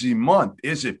easy month,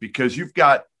 is it? Because you've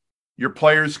got your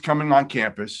players coming on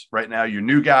campus right now, your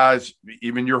new guys,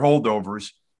 even your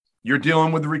holdovers. You're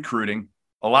dealing with recruiting.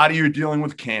 A lot of you are dealing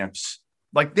with camps.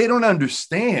 Like they don't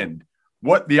understand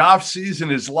what the off season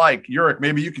is like. Yurik,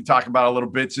 maybe you can talk about it a little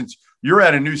bit, since you're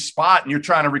at a new spot and you're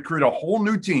trying to recruit a whole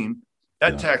new team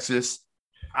at Texas.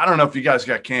 I don't know if you guys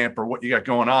got camp or what you got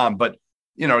going on, but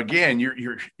again,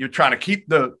 you're trying to keep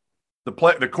the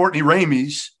Courtney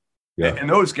Ramies and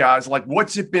those guys. Like,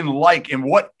 what's it been like, and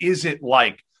what is it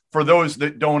like for those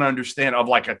that don't understand of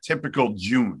like a typical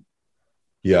June?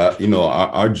 Yeah,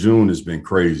 our June has been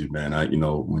crazy, man.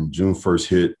 When June first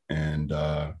hit, and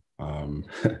it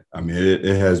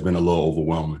has been a little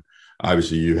overwhelming.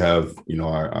 Obviously, you have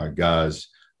our guys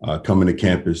coming to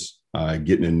campus,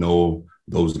 getting to know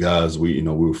those guys. We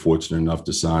were fortunate enough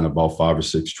to sign about 5 or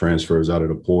 6 transfers out of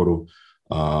the portal.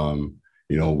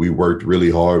 We worked really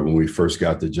hard when we first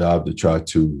got the job to try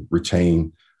to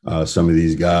retain some of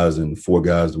these guys, and 4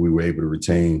 guys that we were able to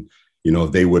retain.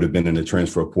 If they would have been in the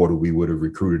transfer portal, we would have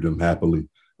recruited them happily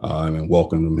and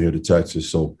welcomed them here to Texas.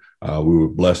 So we were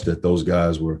blessed that those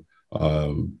guys were,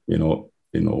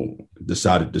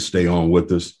 decided to stay on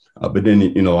with us. But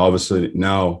then, obviously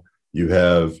now you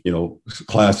have,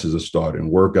 classes are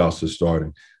starting, workouts are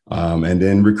starting, and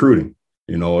then recruiting.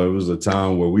 It was a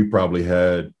time where we probably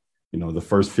had, the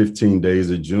first 15 days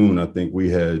of June, I think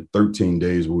we had 13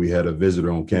 days where we had a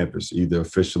visitor on campus, either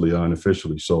officially or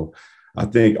unofficially. So I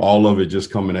think all of it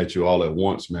just coming at you all at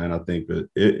once, man. I think that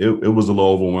it was a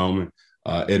little overwhelming.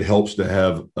 It helps to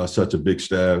have such a big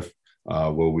staff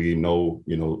where we know,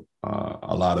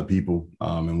 a lot of people,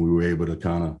 and we were able to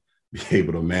kind of be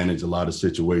able to manage a lot of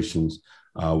situations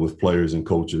with players and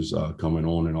coaches coming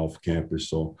on and off campus.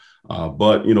 So,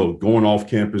 but, going off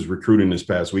campus recruiting this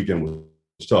past weekend was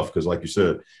tough because, like you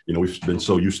said, we've been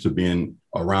so used to being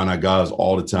around our guys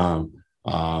all the time.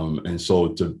 And so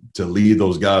to lead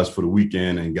those guys for the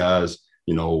weekend, and guys,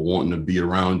 wanting to be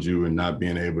around you and not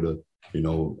being able to,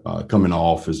 come in the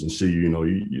office and see you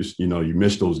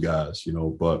miss those guys,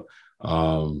 but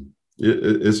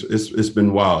it's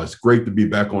been wild. It's great to be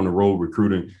back on the road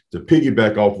recruiting. To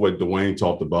piggyback off what Dwayne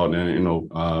talked about,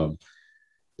 and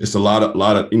it's a lot of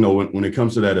when it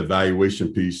comes to that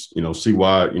evaluation piece,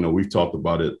 CY, we've talked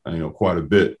about it, quite a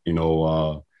bit,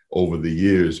 over the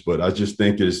years, but I just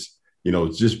think it's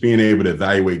just being able to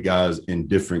evaluate guys in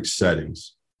different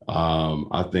settings,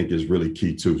 I think is really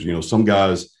key too. Some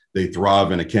guys, they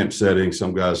thrive in a camp setting.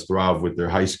 Some guys thrive with their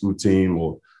high school team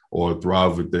or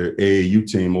thrive with their AAU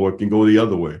team, or it can go the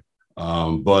other way.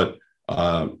 But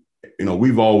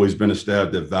we've always been a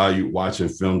staff that value watching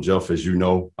film. Jeff, as you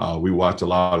know, we watch a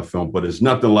lot of film, but it's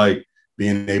nothing like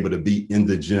being able to be in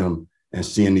the gym and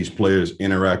seeing these players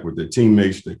interact with their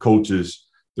teammates, their coaches,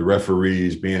 the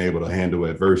referees, being able to handle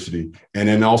adversity. And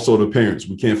then also the parents.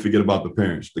 We can't forget about the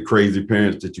parents, the crazy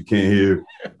parents that you can't hear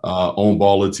on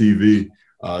ball or TV,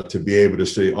 to be able to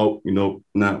say, we don't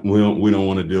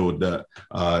want to deal with that.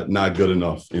 Not good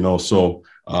enough, So,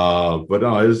 but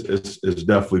no, it's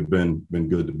definitely been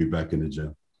good to be back in the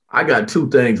gym. I got 2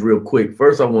 things real quick.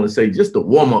 First, I want to say just the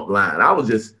warm-up line. I was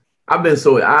just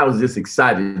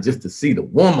excited just to see the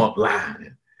warm-up line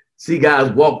and see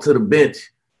guys walk to the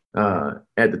bench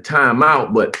at the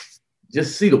timeout, but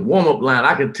just see the warm-up line.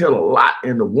 I can tell a lot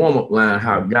in the warm-up line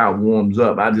how a guy warms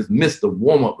up. I just missed the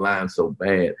warm-up line so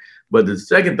bad. But the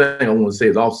second thing I want to say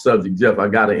is off subject, Jeff. I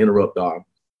got to interrupt our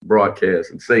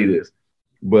broadcast and say this.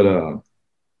 But,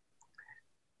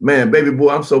 man, baby boy,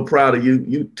 I'm so proud of you.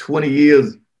 You 20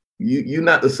 years you're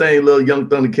not the same little young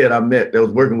Thundercat I met that was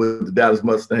working with the Dallas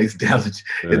Mustangs, Dallas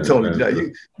and Tony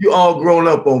John. You all grown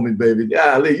up on me, baby.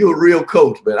 Golly, you're a real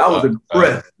coach, man. I was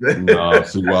impressed. No,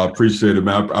 see, well, I appreciate it,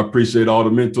 man. I appreciate all the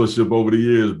mentorship over the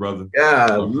years, brother.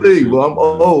 Golly, well, I'm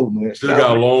old, man. Still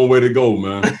got a long way to go,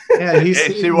 man. Yeah, you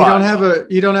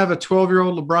don't have a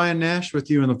 12-year-old LeBron Nash with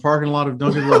you in the parking lot of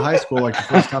Duncanville High School like the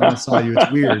first time I saw you.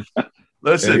 It's weird.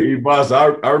 Listen, hey, boss, I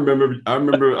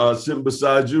remember sitting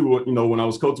beside you. You know, when I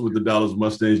was coaching with the Dallas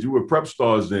Mustangs, you were prep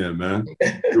stars then, man.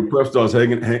 You were prep stars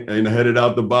headed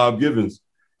out to Bob Givens.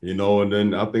 You know, and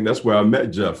then I think that's where I met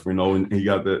Jeff. You know, and he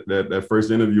got that first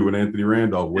interview with Anthony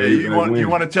Randolph. Yeah, you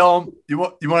want to tell him? You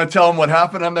want to tell him what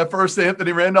happened on that first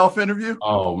Anthony Randolph interview?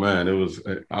 Oh man, it was.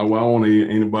 I don't want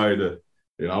anybody to.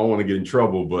 I don't want to get in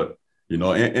trouble, but you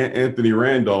know, Anthony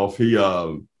Randolph, he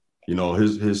you know,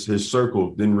 his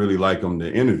circle didn't really like him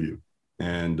to interview.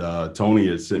 And Tony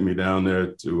had sent me down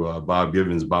there to Bob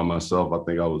Givens by myself. I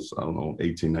think I was,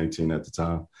 18, 19 at the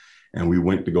time. And we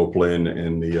went to go play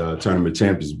in the tournament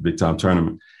champions, big time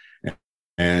tournament.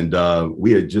 And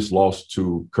we had just lost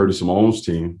to Curtis Malone's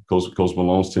team, Coach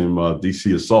Malone's team,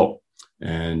 DC Assault.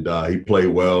 And he played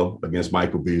well against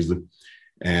Michael Beasley.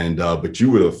 And but you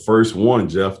were the first one,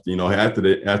 Jeff. You know, after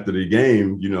the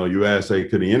game, you know, you asked, "Hey,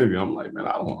 could he interview?" I'm like, "Man,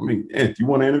 Anthony, you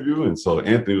want to interview?" And so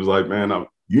Anthony was like, "Man,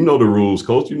 you know the rules,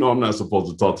 Coach. You know I'm not supposed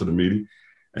to talk to the media."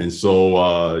 And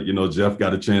so you know, Jeff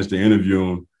got a chance to interview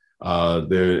him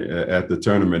there at the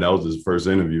tournament. That was his first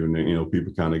interview, and then, you know,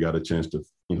 people kind of got a chance to,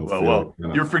 you know.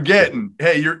 You're forgetting.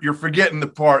 Hey, you're forgetting the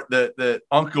part that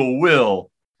Uncle Will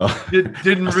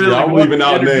didn't really. I'm leaving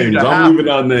out names. I'm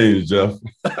leaving out names, Jeff.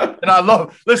 And I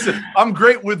love. Listen, I'm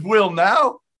great with Will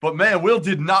now, but man, Will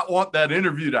did not want that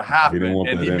interview to happen. He didn't want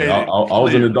that. I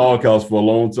was in the doghouse for a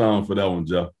long time for that one,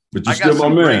 Jeff. But you're still my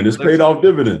man. It's paid off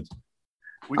dividends.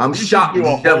 I'm shocked.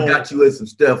 Jeff got you in some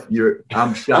stuff.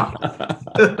 I'm shocked.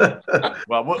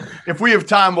 Well, if we have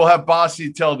time, we'll have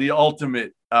Bossy tell the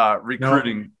ultimate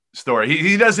recruiting story.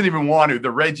 He doesn't even want to.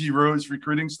 The Reggie Rose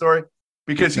recruiting story.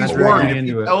 Because he's worried if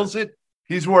he tells it,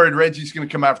 he's worried Reggie's going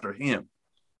to come after him.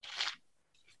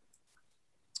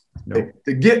 No.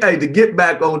 To get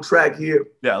back on track here.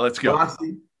 Yeah, let's go.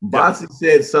 Bossy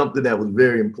said something that was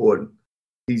very important.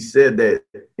 He said that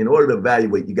in order to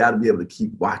evaluate, you got to be able to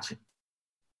keep watching.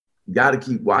 You got to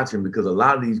keep watching, because a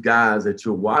lot of these guys that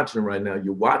you're watching right now,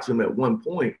 you watch them at one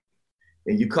point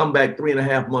and you come back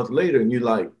 3.5 months later and you're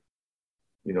like,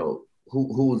 you know,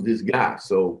 who is this guy?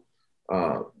 So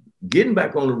getting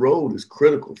back on the road is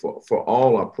critical for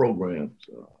all our programs.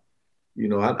 You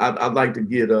know, I'd like to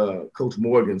get Coach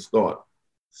Morgan's thought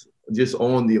just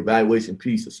on the evaluation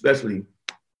piece, especially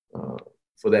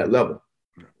for that level,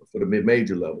 for the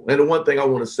mid-major level. And the one thing I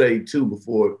want to say, too,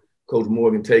 before Coach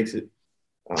Morgan takes it,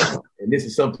 and this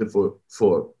is something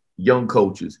for young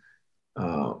coaches,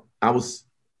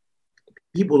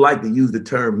 people like to use the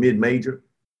term mid-major,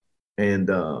 and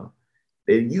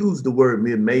they use the word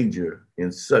mid-major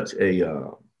in such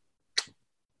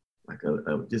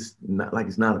just not like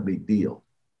it's not a big deal.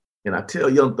 And I tell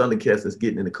young Thundercats that's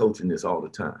getting into coaching this all the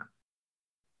time,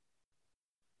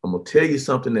 I'm gonna tell you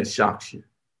something that shocks you.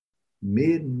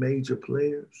 Mid-major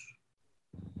players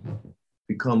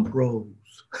become pros.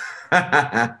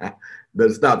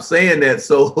 Better stop saying that.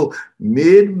 So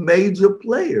mid-major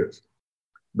players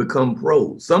become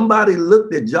pros. Somebody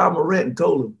looked at Ja Morant and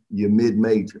told him, "You're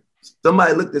mid-major."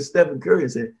 Somebody looked at Stephen Curry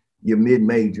and said, "You're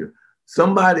mid-major."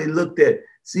 Somebody looked at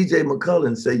CJ McCollum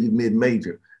and said, "You're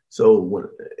mid-major." So when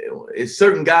it's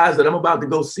certain guys that I'm about to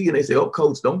go see, and they say, "Oh,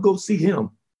 Coach, don't go see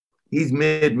him. He's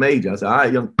mid-major." I said, all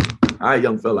right,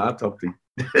 young fella, I'll talk to you.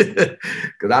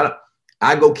 Because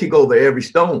I go kick over every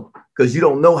stone, because you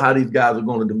don't know how these guys are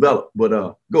going to develop. But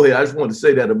go ahead. I just wanted to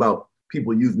say that about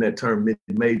people using that term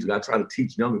mid-major. I try to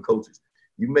teach younger coaches.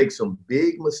 You make some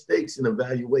big mistakes in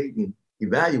evaluating,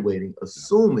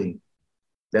 assuming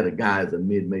that a guy is a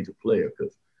mid-major player.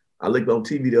 Because I looked on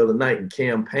TV the other night and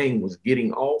Cam Payne was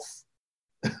getting off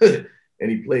and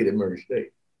he played at Murray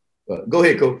State. Go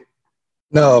ahead, Coach.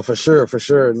 No, for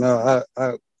sure. No,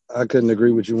 I couldn't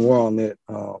agree with you more on that.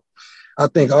 I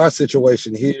think our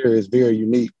situation here is very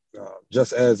unique,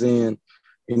 just as in,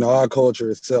 you know, our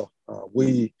culture itself.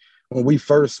 When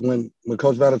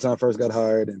Coach Valentine first got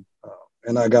hired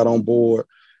and I got on board,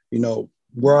 you know,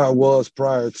 where I was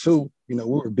prior to, you know,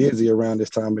 we were busy around this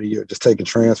time of the year, just taking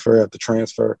transfer after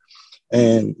transfer.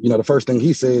 And, you know, the first thing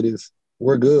he said is,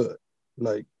 "We're good."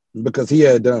 Like, because he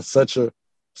had done such a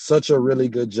really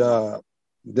good job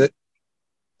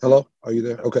hello, are you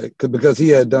there? Okay. Because he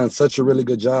had done such a really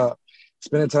good job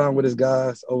spending time with his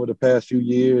guys over the past few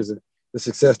years and the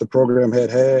success the program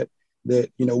had.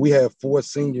 that, you know, we have 4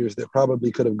 seniors that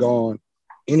probably could have gone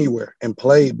anywhere and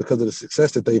played because of the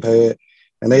success that they've had.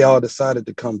 And they all decided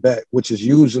to come back, which is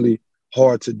usually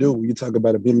hard to do when you talk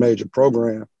about a mid-major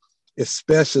program,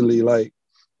 especially like,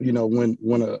 you know,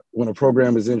 when a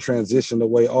program is in transition the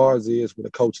way ours is with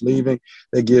a coach leaving,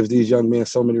 that gives these young men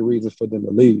so many reasons for them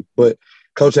to leave. But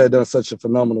coach had done such a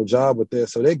phenomenal job with that.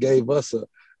 So they gave us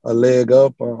a leg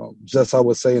up, just I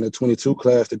would say in the 22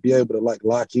 class, to be able to like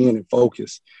lock in and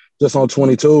focus just on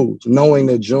 22s, knowing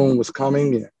that June was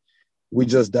coming, and we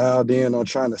just dialed in on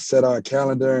trying to set our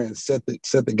calendar and set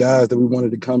the guys that we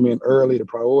wanted to come in early, the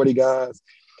priority guys.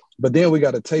 But then we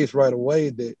got a taste right away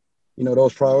that, you know,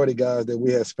 those priority guys that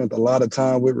we had spent a lot of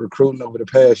time with recruiting over the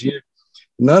past year,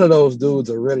 none of those dudes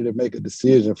are ready to make a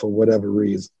decision for whatever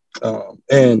reason.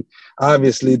 And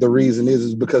obviously the reason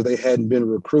is because they hadn't been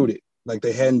recruited, like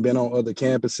they hadn't been on other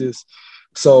campuses.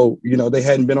 So, you know, they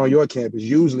hadn't been on your campus.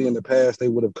 Usually in the past, they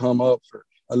would have come up for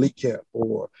elite camp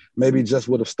or maybe just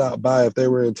would have stopped by if they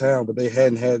were in town, but they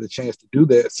hadn't had the chance to do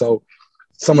that. So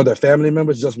some of their family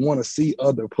members just want to see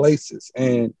other places.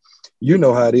 And you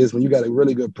know how it is when you got a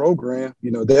really good program,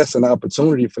 you know, that's an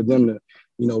opportunity for them to,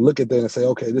 you know, look at that and say,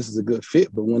 okay, this is a good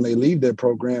fit. But when they leave their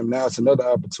program, now it's another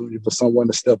opportunity for someone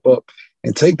to step up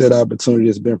and take that opportunity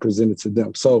that's been presented to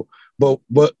them. So, but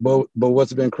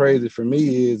what's been crazy for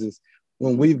me is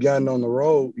when we've gotten on the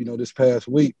road, you know, this past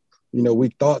week, you know, we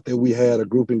thought that we had a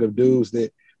grouping of dudes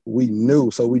that we knew.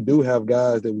 So we do have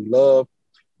guys that we love,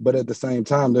 but at the same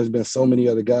time, there's been so many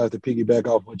other guys to piggyback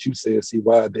off what you said, CY,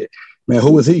 that, man,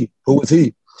 who was he? Who was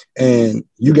he? And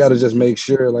you got to just make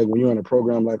sure, like when you're in a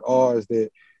program like ours, that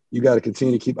you got to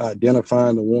continue to keep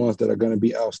identifying the ones that are going to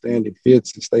be outstanding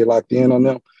fits and stay locked in on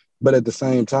them. But at the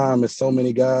same time, there's so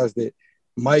many guys that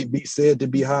might be said to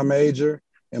be high major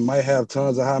and might have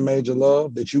tons of high major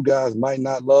love that you guys might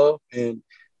not love. And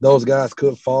those guys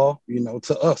could fall, you know,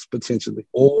 to us potentially,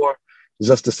 or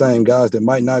just the same guys that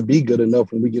might not be good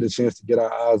enough when we get a chance to get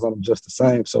our eyes on them just the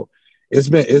same. So it's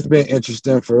been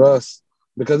interesting for us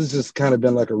because it's just kind of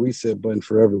been like a reset button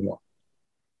for everyone.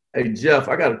 Hey, Jeff,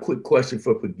 I got a quick question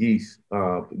for Pegues.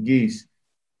 Pegues,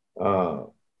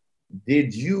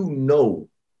 did you know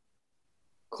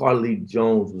Carlik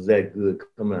Jones was that good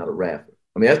coming out of Radford?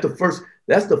 I mean,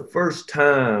 that's the first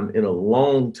time in a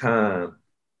long time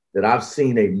that I've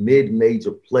seen a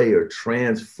mid-major player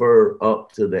transfer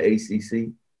up to the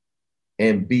ACC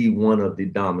and be one of the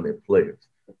dominant players.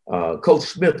 Coach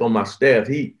Smith on my staff,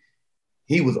 he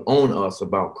was on us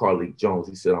about Carlik Jones.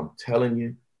 He said, I'm telling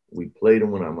you, we played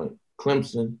him when I'm at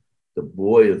Clemson. The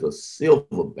boy is a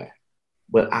silverback.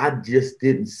 But I just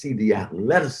didn't see the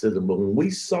athleticism. But when we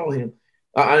saw him,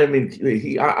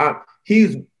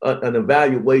 he's an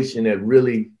evaluation that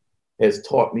really has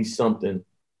taught me something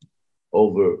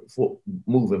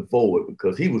moving forward,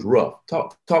 because he was rough.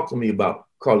 Talk to me about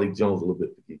Carlik Jones a little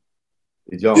bit.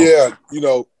 Yeah, you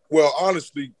know, well,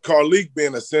 honestly, Carlik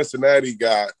being a Cincinnati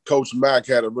guy, Coach Mack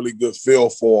had a really good feel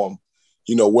for him,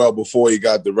 you know, well before he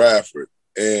got to Radford.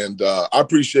 And I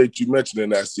appreciate you mentioning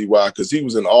that, CY, because he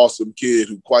was an awesome kid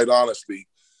who, quite honestly,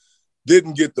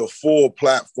 didn't get the full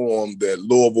platform that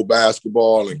Louisville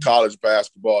basketball and college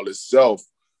basketball itself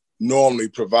normally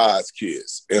provides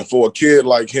kids. And for a kid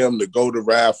like him to go to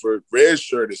Radford,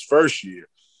 redshirt his first year,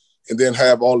 and then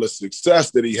have all the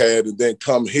success that he had, and then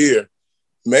come here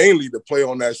mainly to play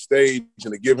on that stage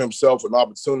and to give himself an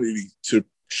opportunity to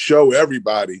show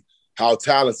everybody how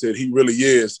talented he really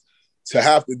is, to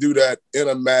have to do that in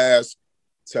a mask,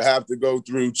 to have to go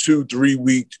through 2-3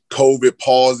 week COVID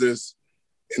pauses,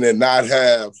 and then not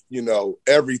have, you know,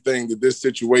 everything that this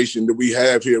situation that we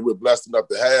have here, we're blessed enough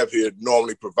to have here,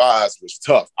 normally provides, was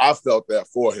tough. I felt that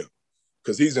for him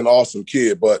because he's an awesome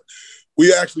kid. But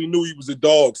we actually knew he was a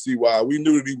dog, CY. We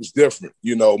knew that he was different.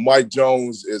 You know, Mike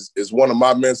Jones is one of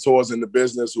my mentors in the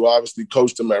business, who obviously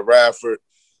coached him at Radford.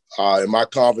 In my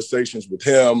conversations with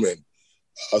him and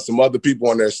some other people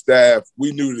on their staff,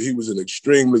 we knew that he was an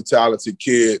extremely talented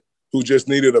kid who just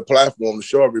needed a platform to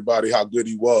show everybody how good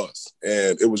he was.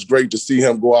 And it was great to see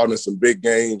him go out in some big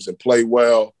games and play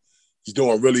well. He's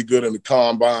doing really good in the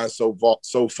combine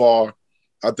so far.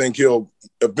 I think he'll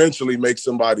eventually make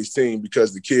somebody's team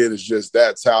because the kid is just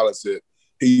that talented.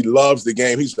 He loves the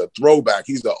game. He's a throwback.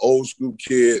 He's an old school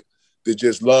kid that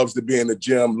just loves to be in the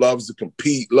gym, loves to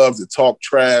compete, loves to talk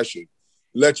trash and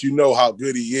let you know how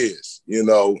good he is, you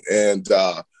know. And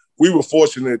we were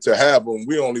fortunate to have him.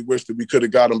 We only wish that we could have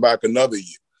got him back another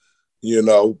year, you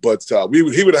know. But he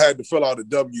would have had to fill out a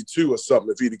W-2 or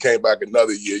something if he'd came back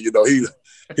another year. You know,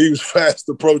 he was fast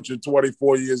approaching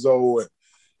 24 years old, and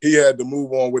he had to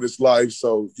move on with his life.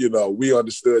 So, you know, we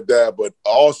understood that. But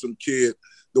awesome kid.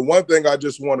 the one thing I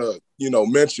just want to,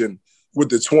 mention with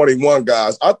the 21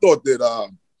 guys, I thought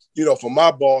that, for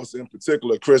my boss in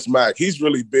particular, Chris Mack, he's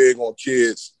really big on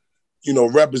kids,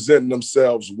 representing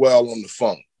themselves well on the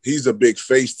phone. He's a big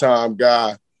FaceTime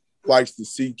guy, likes to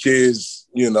see kids,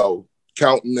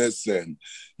 countenance and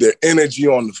their energy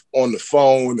on the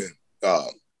phone,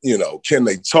 and can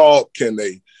they talk? Can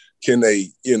they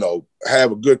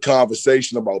have a good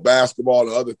conversation about basketball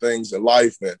and other things in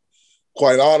life? And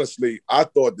quite honestly, I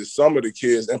thought that some of the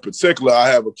kids, in particular, I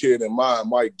have a kid in mind,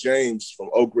 Mike James from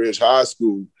Oak Ridge High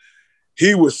School.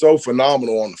 He was so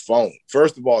phenomenal on the phone.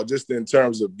 First of all, just in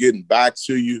terms of getting back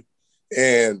to you,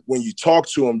 and when you talk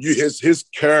to him, his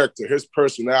character, his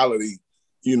personality,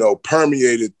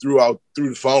 permeated through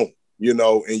the phone,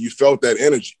 and you felt that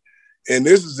energy. And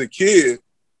this is a kid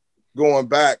going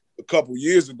back a couple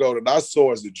years ago that I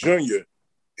saw as a junior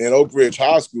in Oak Ridge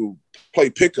High School play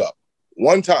pickup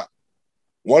one time.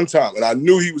 And I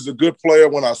knew he was a good player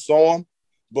when I saw him,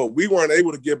 but we weren't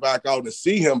able to get back out and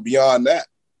see him beyond that.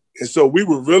 And so we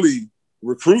were really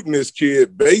recruiting this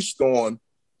kid based on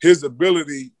his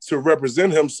ability to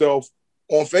represent himself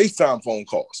on FaceTime phone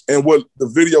calls and what the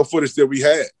video footage that we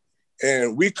had.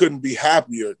 And we couldn't be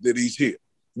happier that he's here.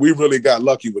 We really got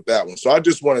lucky with that one. So I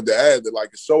just wanted to add that,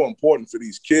 it's so important for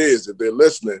these kids, if they're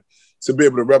listening, to be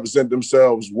able to represent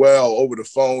themselves well over the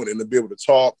phone and to be able to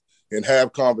talk and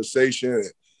have conversation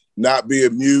and not be a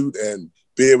mute and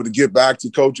be able to get back to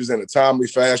coaches in a timely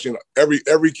fashion.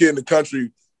 Every kid in the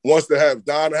country wants to have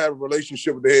a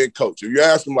relationship with the head coach. If you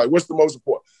ask them, what's the most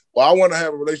important? Well, I want to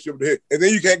have a relationship with the head. And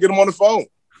then you can't get them on the phone.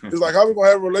 It's like, how are we going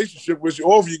to have a relationship with you?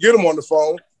 Or if you get them on the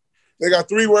phone, they got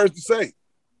 3 words to say,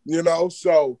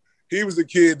 So he was a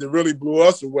kid that really blew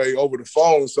us away over the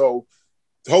phone. So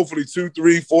hopefully 2,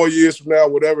 3, 4 years from now,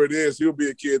 whatever it is, he'll be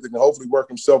a kid that can hopefully work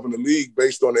himself in the league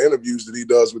based on the interviews that he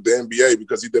does with the NBA,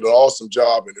 because he did an awesome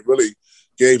job, and it really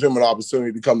gave him an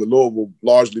opportunity to come to Louisville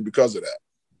largely because of that.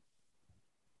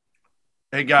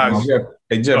 Hey, guys.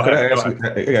 Hey, Jeff, could I ask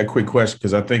you a quick question?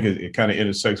 Because I think it kind of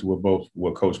intersects with both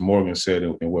what Coach Morgan said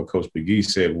and what Coach McGee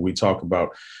said when we talk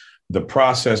about the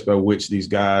process by which these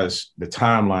guys, the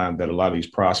timeline that a lot of these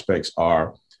prospects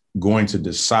are going to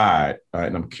decide.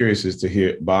 And I'm curious as to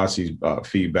hear Bossy's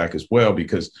feedback as well,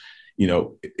 because,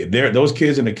 those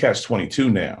kids in the catch-22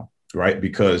 now, right?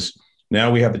 Because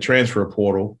now we have the transfer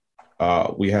portal.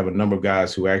 We have a number of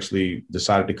guys who actually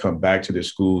decided to come back to their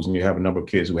schools, and you have a number of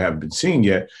kids who haven't been seen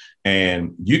yet.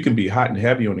 And you can be hot and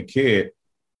heavy on the kid.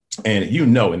 And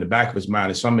in the back of his mind,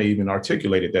 and some may even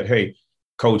articulated that, hey,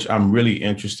 Coach, I'm really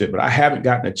interested, but I haven't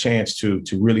gotten a chance to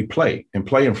really play in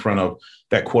front of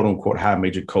that quote unquote high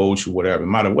major coach or whatever.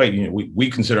 And by the way,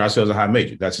 we consider ourselves a high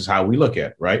major. That's just how we look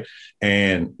at it, right?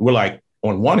 And we're like,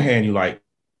 on one hand, you're like,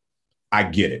 I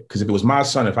get it. Because if it was my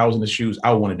son, if I was in the shoes,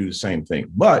 I would want to do the same thing.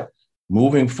 But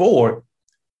moving forward,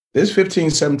 there's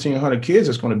 1,700 kids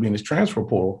that's going to be in this transfer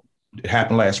portal. It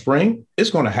happened last spring.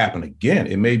 It's going to happen again.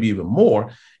 It may be even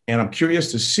more. And I'm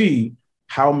curious to see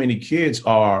how many kids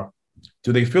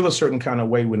do they feel a certain kind of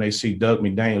way when they see Doug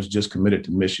McDaniels just committed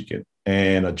to Michigan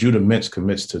and Judah Mintz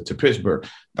commits to Pittsburgh?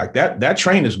 Like that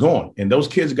train is going. And those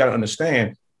kids got to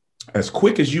understand, as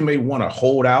quick as you may want to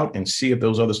hold out and see if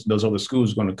those other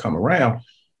schools are going to come around,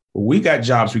 we got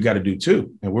jobs we got to do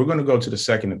too. And we're going to go to the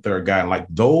second and third guy. And like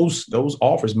those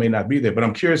offers may not be there, but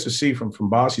I'm curious to see from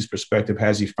Bossy's perspective,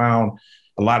 has he found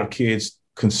a lot of kids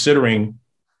considering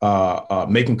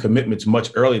making commitments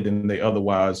much earlier than they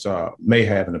otherwise may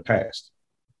have in the past?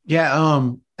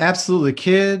 Yeah, absolutely.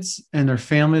 Kids and their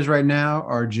families right now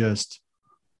are just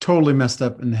totally messed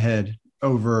up in the head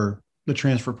over the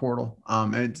transfer portal.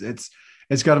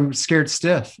 It's got them scared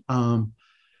stiff.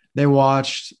 They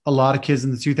watched a lot of kids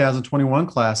in the 2021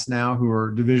 class now who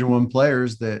are Division I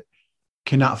players that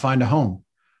cannot find a home,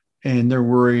 and they're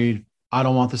worried, I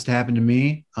don't want this to happen to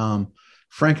me.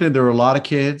 Frankly, there were a lot of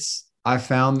kids I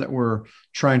found that were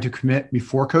trying to commit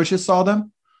before coaches saw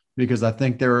them, because I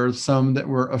think there are some that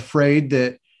were afraid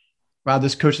that, wow,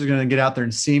 this coach is going to get out there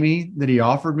and see me, that he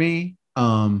offered me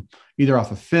either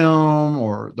off of film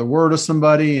or the word of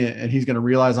somebody, and he's going to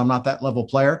realize I'm not that level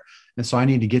player. And so I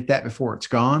need to get that before it's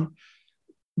gone.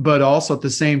 But also at the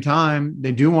same time,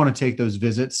 they do want to take those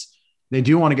visits. They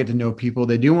do want to get to know people.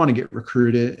 They do want to get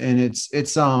recruited. And it's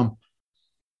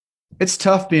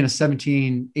tough being a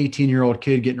 17, 18-year-old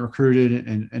kid getting recruited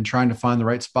and trying to find the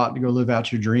right spot to go live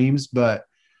out your dreams. But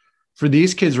for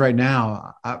these kids right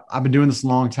now, I've been doing this a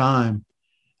long time.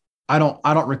 I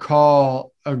don't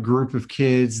recall a group of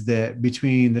kids that,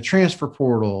 between the transfer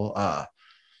portal,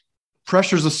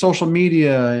 pressures of social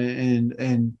media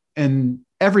and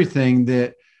everything,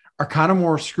 that are kind of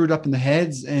more screwed up in the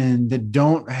heads and that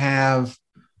don't have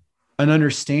an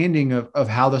understanding of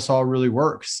how this all really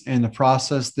works and the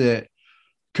process that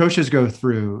coaches go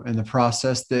through and the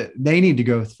process that they need to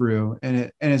go through.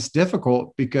 And it's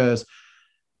difficult because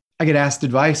I get asked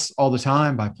advice all the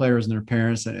time by players and their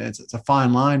parents. And it's a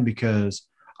fine line because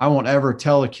I won't ever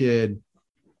tell a kid,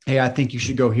 hey, I think you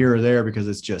should go here or there, because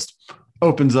it's just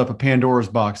opens up a Pandora's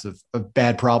box of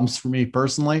bad problems for me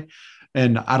personally.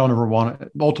 And I don't ever want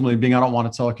to, ultimately being, I don't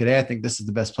want to tell a kid, hey, I think this is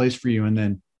the best place for you, and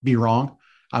then be wrong.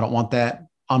 I don't want that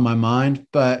on my mind,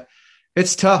 but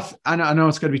it's tough. I know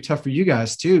it's going to be tough for you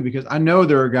guys too, because I know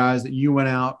there are guys that you went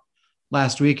out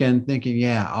last weekend thinking,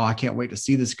 yeah, oh, I can't wait to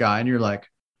see this guy. And you're like,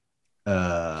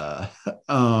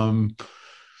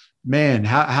 man,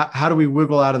 how do we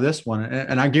wiggle out of this one?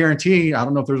 And I guarantee, I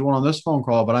don't know if there's one on this phone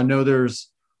call, but I know there's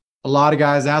a lot of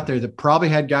guys out there that probably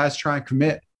had guys try and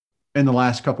commit in the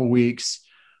last couple of weeks,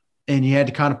 and you had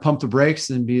to kind of pump the brakes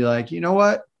and be like, you know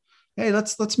what? Hey,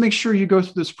 let's make sure you go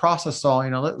through this process all,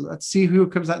 let's see who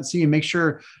comes out and see and make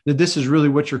sure that this is really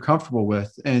what you're comfortable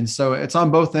with. And so it's on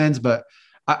both ends, but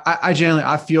I generally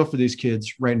feel for these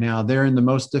kids right now. They're in the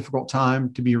most difficult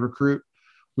time to be a recruit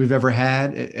we've ever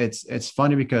had. It's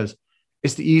funny because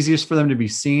it's the easiest for them to be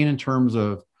seen in terms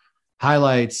of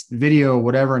highlights, video,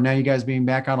 whatever. And now you guys being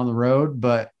back out on the road,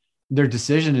 but their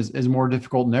decision is more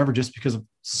difficult than ever just because of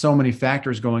so many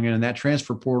factors going in. And that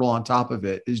transfer portal on top of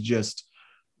it is just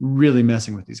really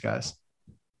messing with these guys.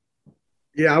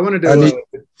 Yeah, I wanted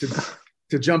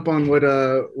to jump on what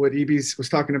EB's was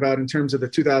talking about in terms of the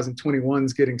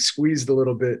 2021s getting squeezed a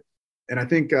little bit. And I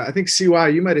think CY,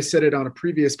 you might have said it on a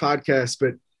previous podcast,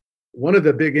 but one of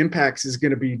the big impacts is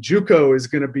going to be JUCO is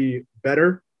going to be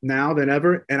better now than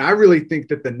ever. And I really think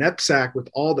that the NEPSAC with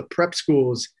all the prep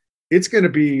schools, it's going to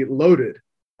be loaded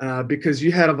because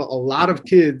you had a lot of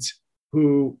kids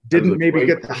who didn't maybe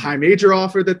get the high major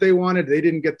offer that they wanted. They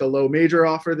didn't get the low major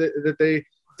offer that they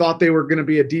thought they were going to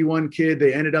be a D1 kid.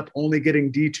 They ended up only getting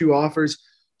D2 offers.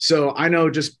 So I know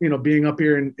just, being up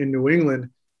here in New England,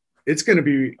 it's going to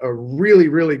be a really,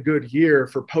 really good year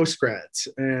for postgrads.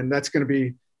 And that's going to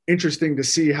be interesting to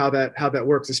see how that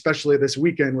works, especially this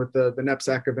weekend with the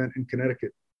NEPSAC event in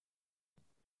Connecticut.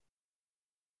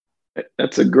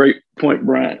 That's a great point,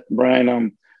 Brian.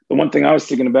 The one thing I was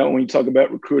thinking about when you talk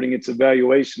about recruiting, it's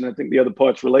evaluation. I think the other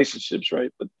part's relationships, right?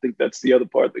 I think that's the other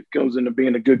part that goes into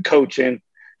being a good coach and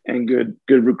good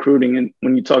recruiting. And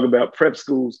when you talk about prep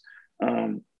schools,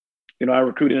 I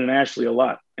recruit internationally a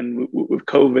lot. And with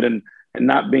COVID and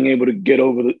not being able to get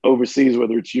overseas,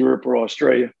 whether it's Europe or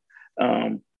Australia,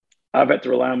 I've had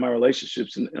to rely on my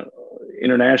relationships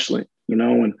internationally.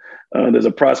 And there's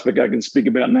a prospect I can speak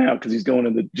about now because he's going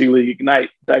to the G League Ignite,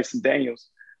 Dyson Daniels.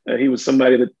 He was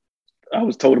somebody that I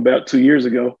was told about 2 years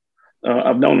ago.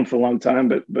 I've known him for a long time,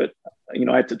 but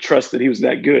I had to trust that he was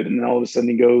that good. And then all of a sudden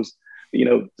he goes,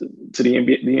 to the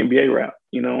NBA route,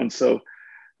 and so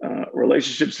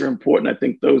relationships are important. I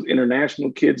think those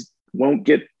international kids won't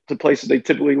get to places they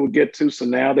typically would get to. So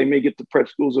now they may get to prep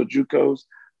schools or JUCOs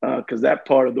because that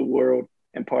part of the world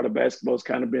and part of basketball has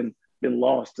kind of been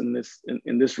lost in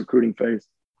this recruiting phase.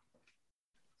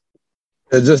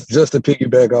 Just to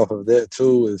piggyback off of that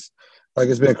too is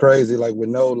it's been crazy, with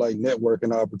no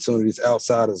networking opportunities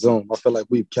outside of Zoom. I feel like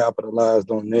we've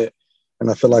capitalized on that. And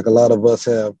I feel like a lot of us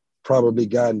have probably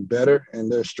gotten better,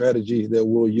 and there's strategies that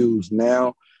we'll use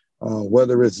now,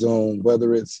 whether it's Zoom,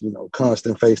 whether it's,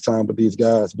 constant FaceTime with these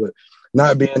guys, but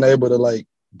not being able to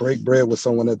break bread with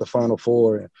someone at the Final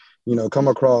Four and, come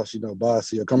across,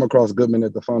 Bossy or come across Goodman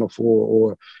at the Final Four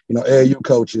or, AAU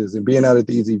coaches and being out at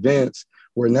these events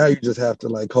where now you just have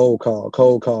to cold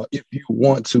call if you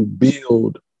want to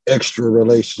build extra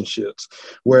relationships.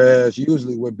 Whereas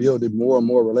usually we're building more and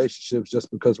more relationships just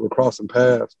because we're crossing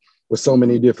paths with so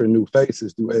many different new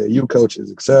faces through AAU coaches,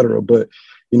 et cetera. But,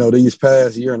 these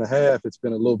past year and a half, it's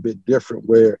been a little bit different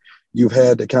where you've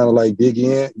had to kind of dig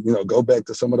in, go back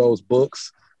to some of those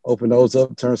books, open those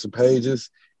up, turn some pages,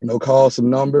 call some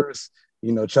numbers,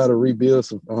 try to rebuild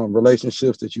some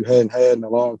relationships that you hadn't had in a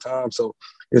long time. So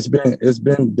it's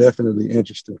been definitely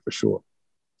interesting for sure.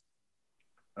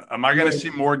 Am I going to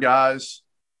see more guys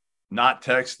not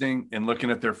texting and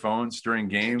looking at their phones during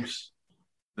games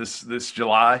this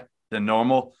July than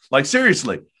normal?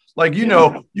 Seriously,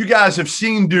 you guys have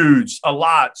seen dudes a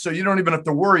lot, so you don't even have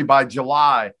to worry by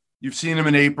July. You've seen them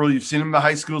in April. You've seen them in the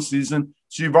high school season.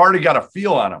 So you've already got a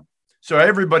feel on them. So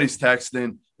everybody's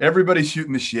texting. Everybody's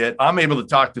shooting the shit. I'm able to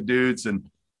talk to dudes and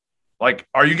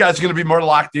are you guys going to be more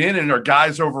locked in and are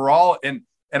guys overall? And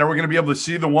are we going to be able to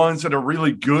see the ones that are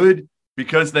really good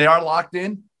because they are locked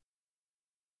in?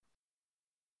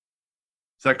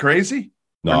 Is that crazy?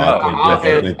 No, I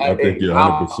think you're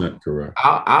 100% correct.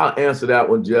 I'll answer that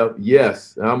one, Jeff.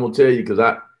 Yes, and I'm gonna tell you because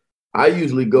I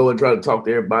usually go and try to talk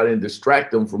to everybody and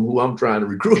distract them from who I'm trying to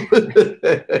recruit.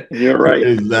 You're right.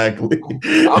 Exactly.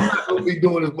 I'm not gonna be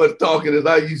doing as much talking as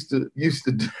I used to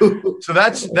do. So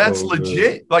that's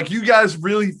legit. Like, you guys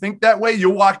really think that way?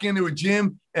 You'll walk into a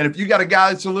gym, and if you got a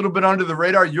guy that's a little bit under the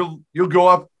radar, you'll go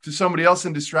up to somebody else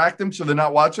and distract them so they're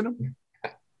not watching them?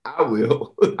 I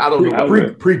will. I don't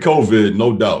know. Pre-COVID,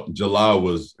 no doubt. July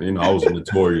was, I was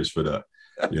notorious for that.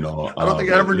 I don't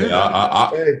think I ever knew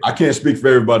that. I can't speak for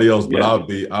everybody else, but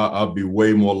I'll be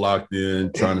way more locked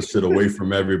in, trying to sit away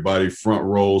from everybody, front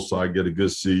row, so I get a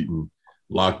good seat and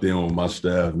locked in with my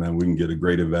staff. Man, we can get a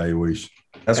great evaluation.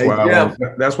 That's why I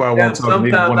want to talk to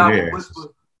me one of theirs.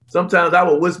 Sometimes I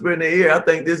would whisper in the ear, I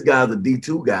think this guy's a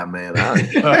D2 guy, man.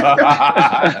 You know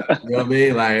what I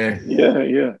mean? Like,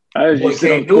 yeah. As you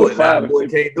sit on court 5, boy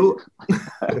can't do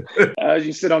it. As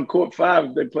you sit on court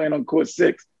 5, they're playing on court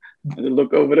 6. And they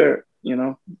look over there,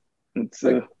 It's.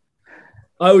 I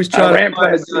always try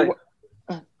to.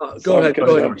 Go ahead.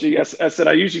 I said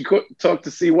I usually talk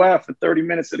to CY for 30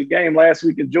 minutes of the game. Last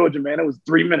week in Georgia, man, it was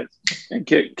 3 minutes, and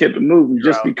kept it moving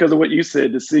just because of what you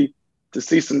said to see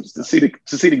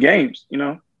the games,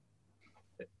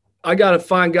 I got to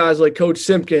find guys like Coach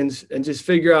Simpkins and just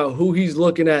figure out who he's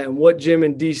looking at and what gym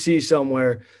in DC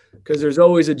somewhere, because there's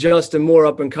always a Justin Moore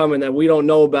up and coming that we don't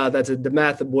know about. That's a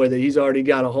DeMatha boy that he's already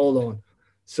got a hold on.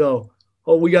 So,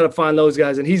 we got to find those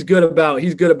guys, and he's good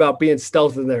about being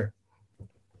stealthy there.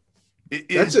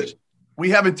 That's it. We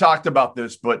haven't talked about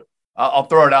this, but I'll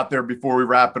throw it out there before we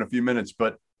wrap in a few minutes.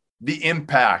 But the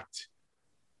impact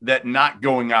that not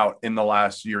going out in the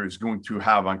last year is going to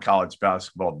have on college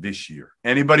basketball this year.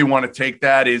 Anybody want to take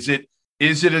that? Is it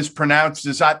as pronounced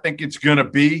as I think it's going to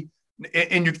be?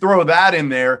 And you throw that in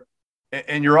there,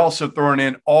 and you're also throwing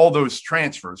in all those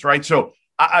transfers, right? So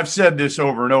I've said this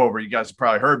over and over. You guys have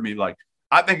probably heard me. Like,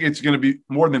 I think it's going to be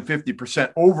more than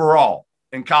 50% overall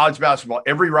in college basketball,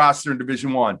 every roster in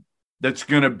Division I that's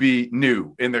going to be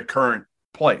new in their current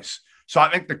place. So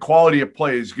I think the quality of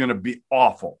play is going to be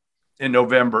awful in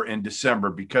November and December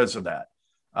because of that.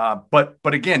 But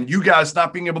again, you guys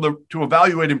not being able to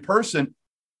evaluate in person,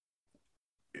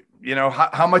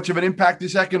 how much of an impact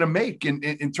is that going to make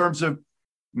in terms of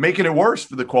making it worse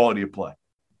for the quality of play?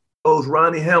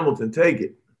 Ronnie Hamilton, take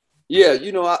it. Yeah,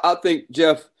 I think,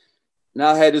 Jeff, and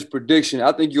I had this prediction,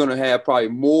 I think you're going to have probably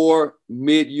more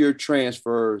mid-year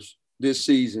transfers this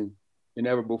season than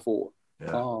ever before.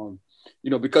 Yeah.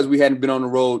 Because we hadn't been on the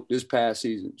road this past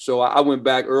season. So I went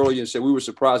back early and said we were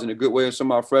surprised in a good way in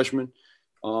some of our freshmen.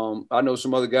 I know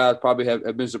some other guys probably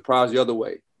have been surprised the other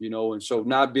way, and so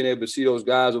not being able to see those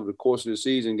guys over the course of the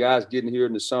season, guys getting here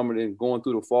in the summer and going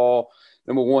through the fall,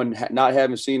 number one, not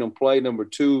having seen them play. Number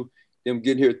two, them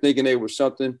getting here thinking they were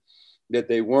something that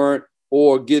they weren't,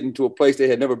 or getting to a place they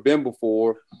had never been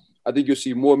before. I think you'll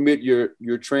see more mid-year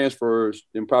transfers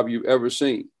than probably you've ever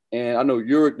seen. And I know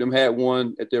Uric them had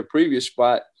one at their previous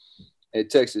spot at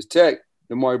Texas Tech,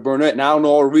 Damari Burnett. And I don't know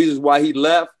all the reasons why he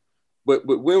left, but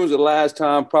when was the last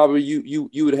time probably you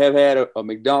would have had a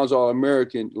McDonald's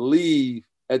All-American leave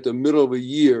at the middle of a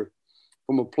year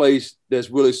from a place that's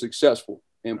really successful?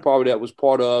 And probably that was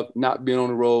part of not being on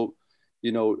the road,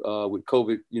 with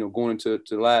COVID, going into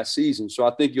the last season. So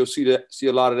I think you'll see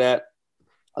a lot of that.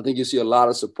 I think you'll see a lot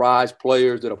of surprise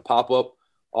players that'll pop up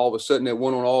all of a sudden that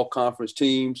went on all conference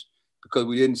teams because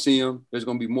we didn't see them. There's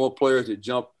going to be more players that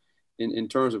jump in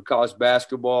terms of college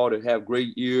basketball that have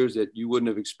great years that you wouldn't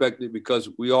have expected because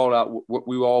we all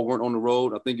weren't on the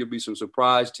road. I think there'll be some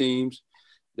surprise teams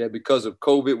that because of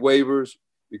COVID waivers,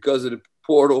 because of the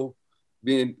portal,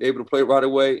 being able to play right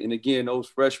away. And again, those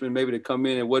freshmen maybe that come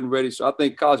in and wasn't ready. So I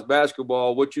think college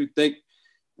basketball, what you think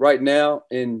right now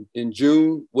in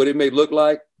June, what it may look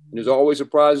like, and there's always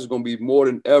surprises, going to be more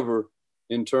than ever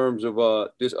in terms of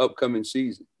this upcoming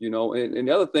season, And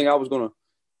the other thing I was going to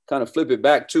kind of flip it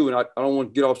back to, and I don't want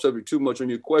to get off subject too much on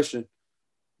your question,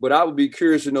 but I would be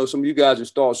curious to know some of you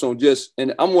guys' thoughts on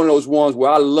and I'm one of those ones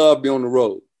where I love being on the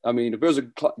road. I mean, if there's a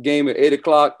game at 8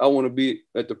 o'clock, I want to be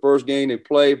at the first game they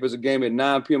play. If there's a game at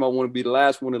 9 p.m., I want to be the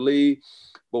last one to leave.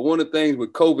 But one of the things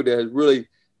with COVID that has really,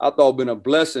 I thought, been a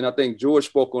blessing, I think George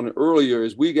spoke on it earlier,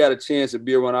 is we got a chance to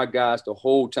be around our guys the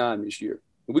whole time this year.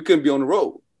 And we couldn't be on the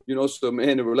road, So,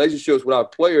 man, the relationships with our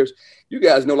players, you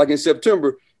guys know, like in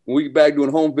September, when we get back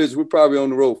doing home visits, we're probably on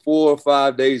the road 4 or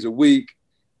 5 days a week.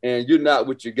 And you're not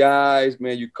with your guys,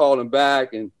 man. You call them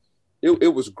back, and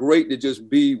it was great to just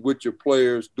be with your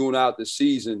players doing out the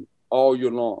season all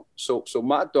year long. So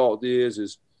my thought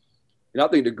is, I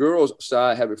think the girls'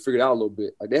 side have it figured out a little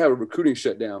bit. Like they have a recruiting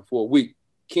shutdown for a week.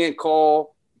 can't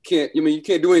call, you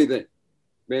can't do anything.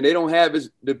 Man, they don't have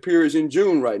the periods in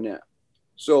June right now.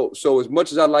 So as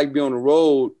much as I like being on the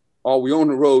road, are we on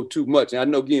the road too much? And I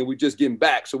know, again, we're just getting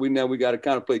back, so we got to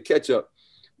kind of play catch up.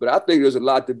 But I think there's a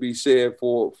lot to be said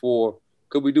for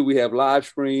we have live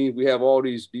streams, we have all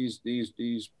these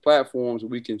platforms where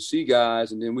we can see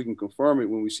guys, and then we can confirm it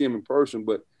when we see them in person.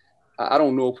 But I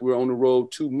don't know if we're on the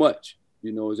road too much.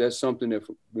 Is that something that,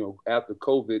 after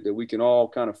COVID, that we can all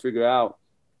kind of figure out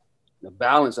the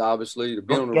balance, obviously, to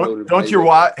be on the road.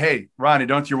 Hey, Ronnie,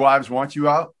 don't your wives want you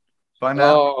out by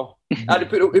now? I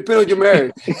depend on your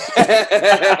marriage.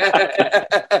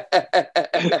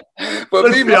 But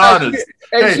let's be honest.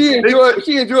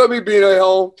 She enjoyed me being at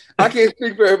home. I can't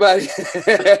speak for everybody.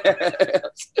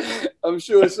 I'm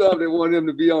sure some that want them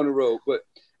to be on the road, but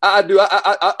I do.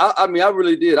 I mean, I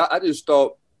really did. I just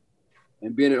thought,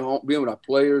 and being at home, being with our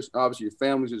players, obviously your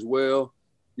families as well.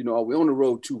 Are we on the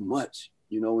road too much?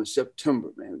 In September,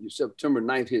 man. September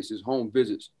 9th hits his home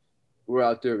visits. We're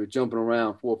out there jumping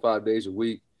around 4 or 5 days a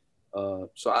week.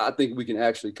 So I think we can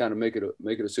actually kind of make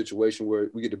it a situation where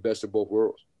we get the best of both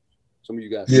worlds. Some of you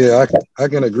guys. Yeah, I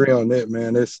can agree on that,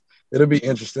 man. It'll be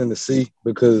interesting to see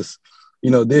because,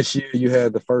 this year you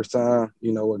had the first time,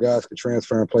 where guys could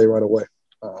transfer and play right away.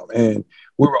 And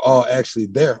we were all actually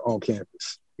there on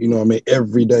campus,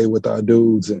 every day with our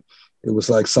dudes. And it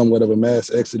was like somewhat of a mass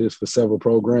exodus for several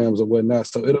programs or whatnot.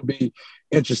 So it'll be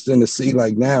interesting to see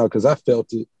now, because I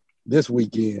felt it this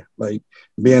weekend,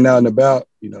 being out and about,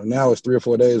 now it's 3 or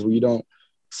 4 days where you don't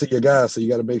see your guys. So you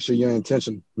got to make sure you're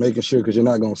intentional, making sure, because you're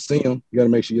not going to see them. You got to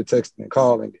make sure you're texting and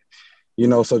calling,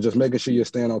 so just making sure you're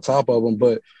staying on top of them.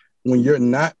 But when you're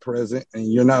not present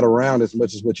and you're not around as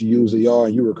much as what you usually are,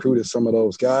 and you recruited some of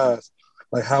those guys,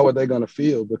 how are they going to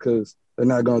feel? Because they're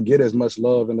not going to get as much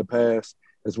love in the past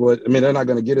they're not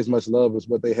going to get as much love as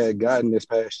what they had gotten this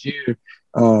past year.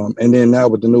 And then now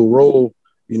with the new rule,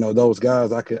 those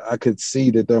guys, I could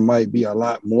see that there might be a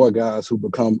lot more guys who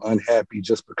become unhappy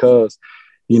just because,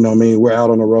 we're out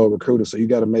on the road recruiting. So you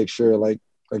got to make sure, like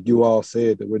you all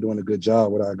said, that we're doing a good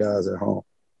job with our guys at home.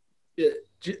 Yeah,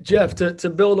 Jeff, to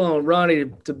build on Ronnie,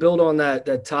 to build on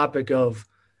that topic of,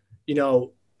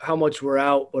 how much we're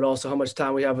out, but also how much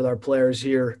time we have with our players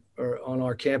here or on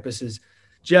our campuses.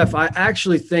 Jeff, I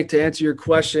actually think, to answer your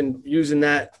question using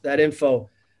that info,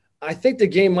 I think the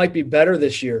game might be better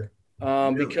this year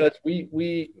because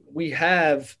we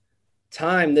have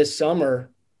time this summer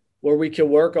where we can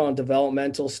work on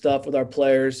developmental stuff with our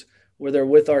players, where they're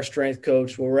with our strength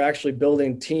coach, where we're actually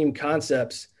building team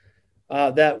concepts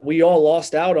that we all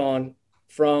lost out on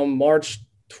from March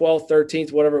 12th,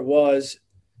 13th, whatever it was,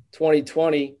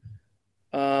 2020,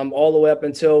 all the way up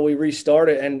until we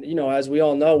restarted. And, as we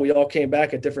all know, we all came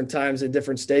back at different times in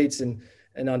different states and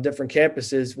on different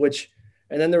campuses,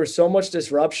 and then there was so much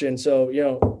disruption. So,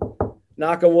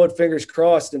 knock on wood, fingers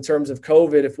crossed in terms of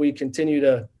COVID, if we continue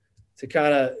to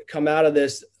kind of come out of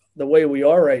this the way we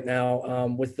are right now,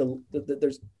 with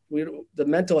the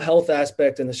mental health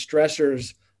aspect and the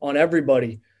stressors on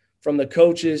everybody, from the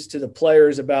coaches to the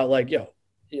players, about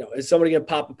is somebody going to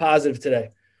pop a positive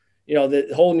today?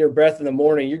 Holding your breath in the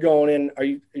morning, you're going in, are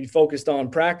you focused on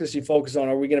practice? You focus on,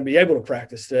 are we going to be able to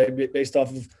practice today based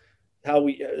off of how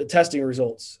the testing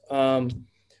results?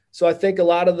 So I think a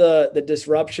lot of the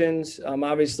disruptions,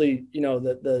 obviously,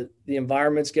 the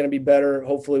environment's going to be better.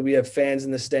 Hopefully we have fans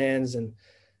in the stands and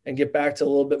get back to a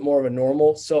little bit more of a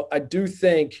normal. So I do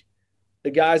think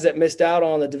the guys that missed out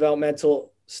on the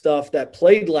developmental stuff that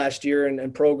played last year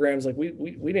and programs,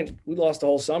 we lost the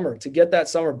whole summer. To get that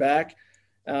summer back,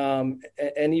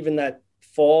 and even that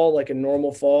fall, like a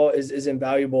normal fall, is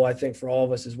invaluable, I think, for all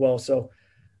of us as well. So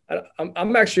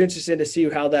I'm actually interested to see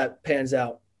how that pans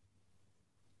out.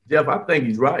 Jeff, I think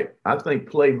he's right. I think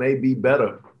play may be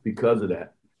better because of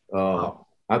that.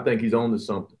 I think he's on to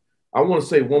something. I want to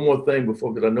say one more thing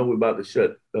before, because I know we're about to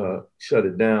shut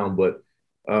it down, but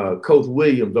Coach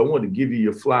Williams, I wanted to give you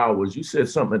your flowers. You said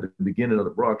something at the beginning of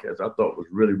the broadcast I thought was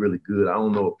really, really good. I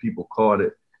don't know if people caught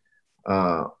it.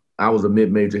 I was a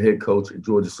mid-major head coach at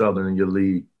Georgia Southern in your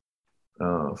league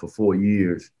for 4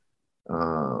 years.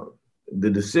 The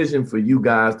decision for you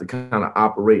guys to kind of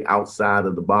operate outside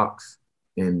of the box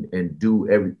and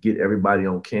get everybody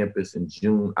on campus in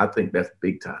June, I think that's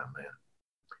big time, man.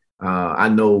 I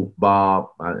know Bob.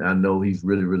 I know he's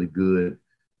really, really good.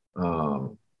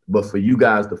 But for you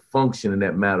guys to function in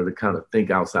that matter, to kind of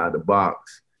think outside the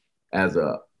box as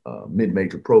a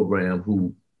mid-major program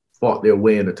who fought their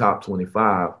way in the top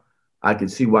 25, I can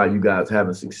see why you guys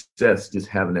having success just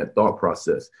having that thought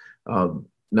process.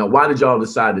 Now, why did y'all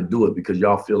decide to do it? Because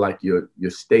y'all feel like your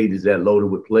state is that loaded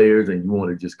with players and you want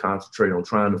to just concentrate on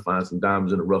trying to find some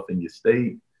diamonds in the rough in your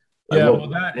state? Yeah, well,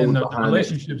 that and the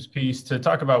relationships piece, to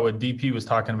talk about what DP was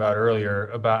talking about earlier,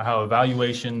 about how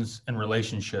evaluations and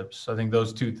relationships, I think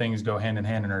those two things go hand in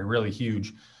hand and are really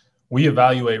huge. We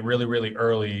evaluate really, really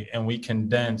early, and we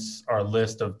condense our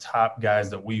list of top guys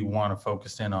that we want to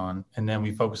focus in on, and then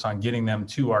we focus on getting them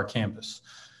to our campus.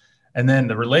 And then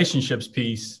the relationships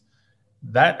piece,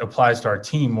 that applies to our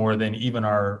team more than even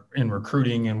in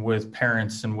recruiting and with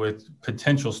parents and with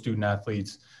potential student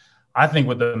athletes. I think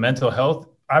with the mental health,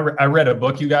 I read a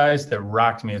book, you guys, that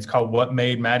rocked me. It's called What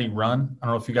Made Maddie Run. I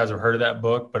don't know if you guys have heard of that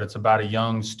book, but it's about a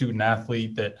young student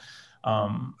athlete that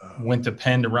went to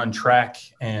Penn to run track,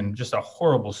 and just a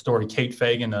horrible story. Kate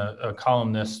Fagan, a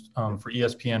columnist for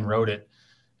ESPN, wrote it.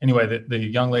 Anyway, the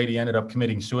young lady ended up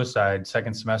committing suicide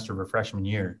second semester of her freshman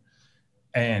year.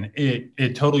 And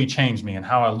it totally changed me and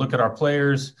how I look at our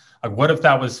players. Like, what if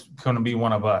that was going to be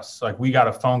one of us? Like, we got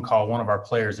a phone call, one of our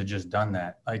players had just done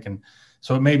that.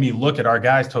 So it made me look at our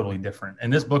guys totally different.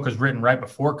 And this book was written right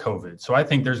before COVID. So I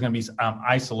think there's going to be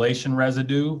isolation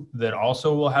residue that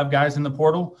also will have guys in the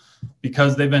portal,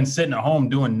 because they've been sitting at home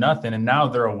doing nothing. And now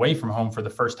they're away from home for the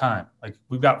first time. Like,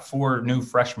 we've got 4 new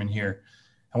freshmen here,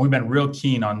 and we've been real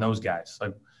keen on those guys.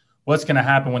 Like, what's going to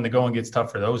happen when the going gets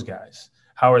tough for those guys?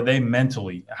 How are they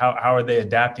mentally? How are they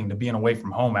adapting to being away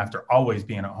from home after always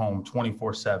being at home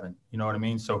 24/7? You know what I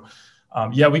mean? So,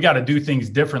 yeah, we got to do things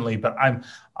differently. But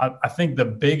I think the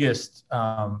biggest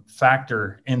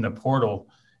factor in the portal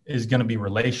is going to be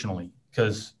relationally,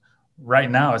 because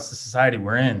right now it's the society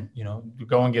we're in. You know, the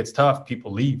going gets tough,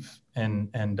 people leave, and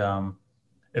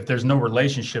if there's no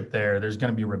relationship there, there's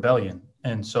going to be rebellion.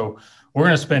 And so we're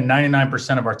going to spend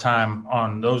 99% of our time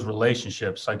on those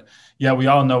relationships. Like, yeah, we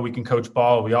all know we can coach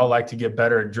ball. We all like to get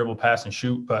better at dribble, pass, and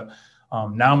shoot. But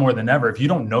now more than ever, if you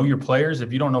don't know your players,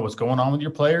 if you don't know what's going on with your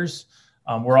players,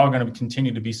 we're all going to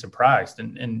continue to be surprised.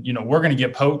 And you know, we're going to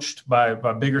get poached by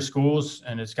bigger schools,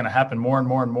 and it's going to happen more and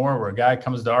more and more, where a guy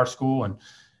comes to our school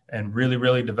and really,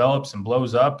 really develops and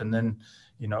blows up. And then,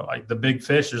 you know, like the big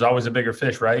fish, there's always a bigger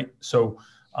fish, right? So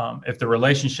if the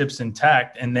relationship's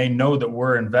intact and they know that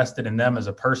we're invested in them as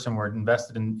a person, we're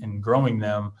invested in growing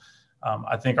them,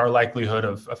 I think our likelihood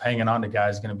of hanging on to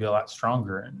guys is going to be a lot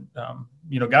stronger. And,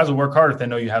 you know, guys will work hard if they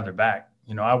know you have their back.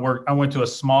 You know, I went to a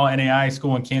small NAI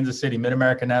school in Kansas City,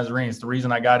 Mid-America Nazarene. It's the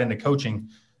reason I got into coaching,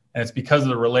 and it's because of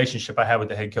the relationship I had with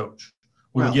the head coach.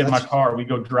 We would get in my car, we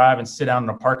go drive and sit down in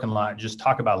a parking lot and just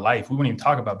talk about life. We wouldn't even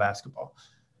talk about basketball.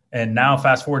 And now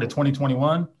fast forward to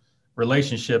 2021,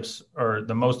 relationships are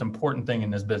the most important thing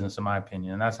in this business, in my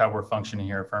opinion. And that's how we're functioning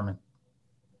here at Furman.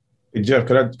 Hey, Jeff,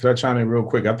 could I chime in real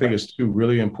quick? I think it's 2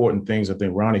 really important things. I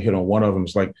think Ronnie hit on one of them.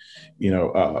 It's like, you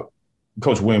know,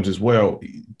 Coach Williams as well.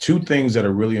 2 things that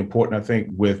are really important, I think,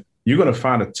 with you're going to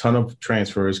find a ton of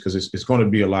transfers, because it's going to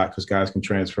be a lot, because guys can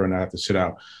transfer and not have to sit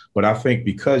out. But I think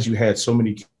because you had so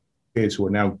many kids who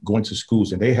are now going to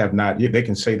schools and they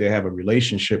can say they have a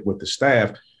relationship with the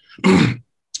staff,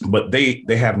 but they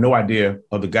have no idea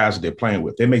of the guys that they're playing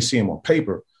with. They may see them on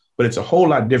paper, but it's a whole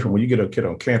lot different when you get a kid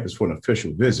on campus for an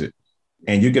official visit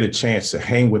and you get a chance to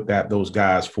hang with those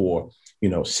guys for, you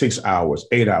know, 6 hours,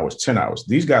 8 hours, 10 hours.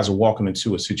 These guys are walking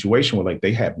into a situation where, like,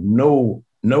 they have no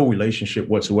relationship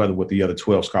whatsoever with the other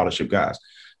 12 scholarship guys.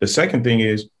 The second thing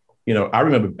is, you know, I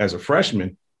remember as a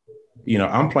freshman, you know,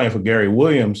 I'm playing for Gary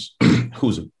Williams,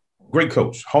 who's a great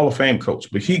coach, Hall of Fame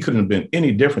coach, but he couldn't have been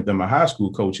any different than my high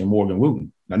school coach in Morgan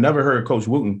Wooten. I never heard Coach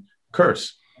Wooten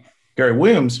curse. Gary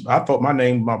Williams, I thought my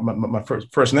name, my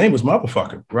first name was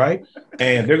motherfucker, right?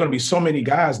 And there are going to be so many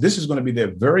guys. This is going to be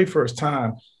their very first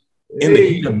time in the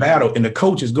heat of battle, and the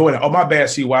coach is going, oh, my bad,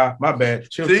 CY, my bad.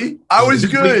 See, I was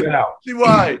good.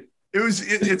 CY,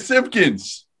 it's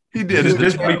Simpkins. He did it.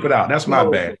 Just bleep it out. That's my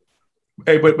bad.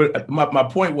 Hey, but my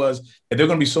point was, if there are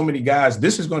going to be so many guys,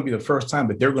 this is going to be the first time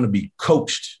that they're going to be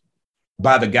coached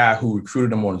by the guy who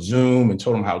recruited them on Zoom and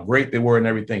told them how great they were and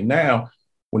everything. Now,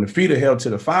 when the feet are held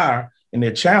to the fire and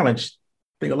they're challenged,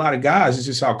 I think a lot of guys, it's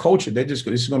just our culture. This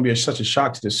is going to be such a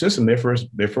shock to the system. Their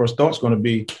first thought's going to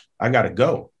be, I got to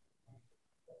go.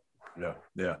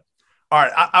 Yeah. All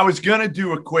right. I was going to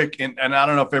do a quick, and I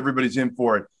don't know if everybody's in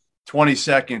for it, 20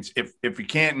 seconds. If you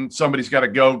can't and somebody's got to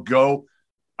go.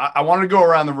 I want to go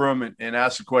around the room and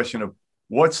ask the question of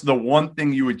what's the one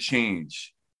thing you would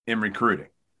change in recruiting?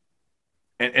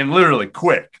 And literally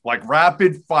quick, like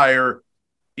rapid fire,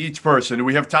 each person. Do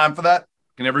we have time for that?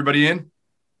 Can everybody in?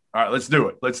 All right, let's do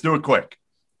it. Let's do it quick.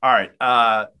 All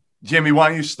right. Jimmy, why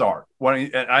don't you start?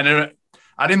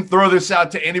 I didn't throw this out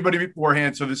to anybody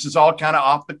beforehand, so this is all kind of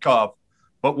off the cuff.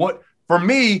 But what, for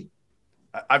me,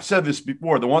 I've said this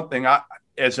before. The one thing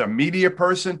as a media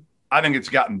person, I think it's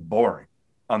gotten boring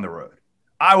on the road.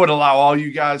 I would allow all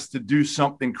you guys to do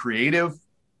something creative,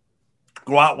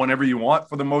 go out whenever you want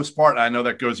for the most part. I know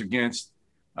that goes against,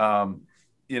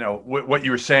 what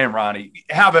you were saying, Ronnie.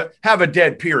 Have a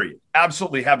dead period.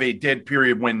 Absolutely have a dead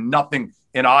period when nothing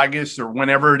in August or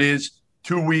whenever it is,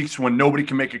 2 weeks when nobody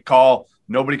can make a call,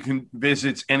 nobody can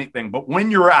visit anything. But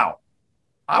when you're out,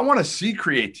 I want to see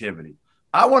creativity.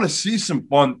 I want to see some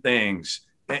fun things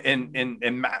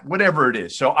and whatever it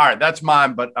is. So, all right, that's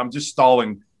mine, but I'm just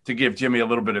stalling to give Jimmy a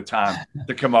little bit of time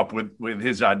to come up with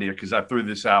his idea because I threw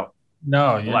this out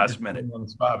last minute on the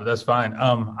spot, but that's fine.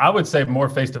 I would say more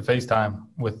face-to-face time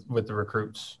with the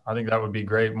recruits. I think that would be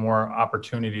great. More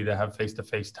opportunity to have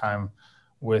face-to-face time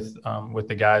with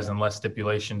the guys and less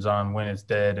stipulations on when it's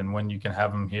dead and when you can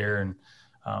have them here. And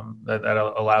that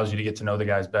allows you to get to know the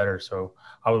guys better. So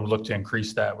I would look to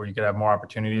increase that where you could have more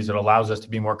opportunities. It allows us to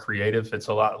be more creative. It's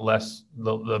a lot less,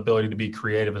 the ability to be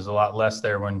creative is a lot less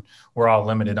there when we're all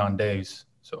limited on days.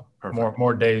 So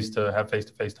more days to have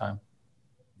face-to-face time.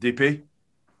 DP?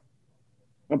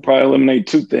 I'll probably eliminate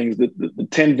two things. The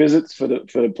 10 visits for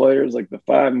the players, like the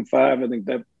 5 and 5. I think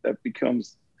that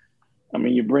becomes,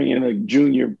 you bring in a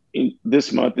junior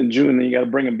this month in June, then you got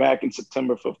to bring him back in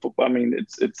September for football.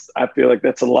 I feel like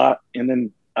that's a lot. And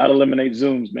then I'd eliminate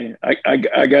Zooms, man. I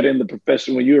got in the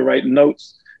profession when you were writing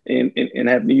notes and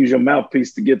having to use your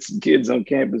mouthpiece to get some kids on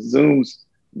campus. Zooms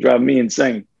drive me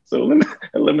insane. So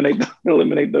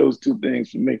eliminate those two things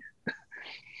for me.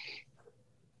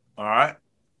 All right.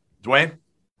 Dwayne?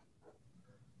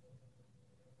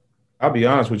 I'll be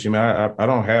honest with you, man. I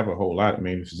don't have a whole lot. If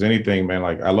there's anything, man,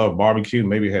 like I love barbecue.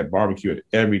 Maybe have barbecue at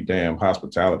every damn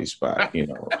hospitality spot.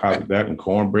 That and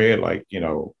cornbread,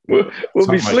 We'll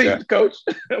be sleeping, Coach.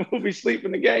 We'll be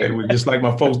sleeping the game. Just like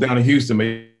my folks down in Houston,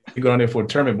 man, you go down there for a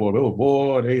tournament,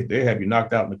 boy, they have you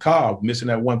knocked out in the car, missing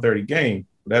that 1:30 game.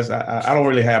 I don't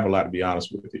really have a lot, to be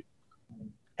honest with you.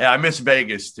 Yeah, I miss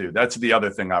Vegas too. That's the other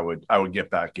thing I would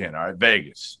get back in. All right,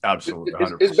 Vegas, absolutely.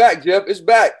 It's back, Jeff. It's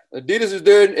back. Adidas is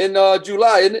there in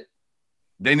July, isn't it?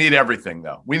 They need everything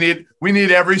though. We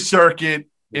need every circuit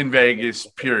in Vegas.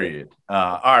 Period.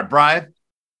 All right, Brian.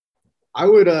 I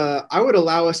would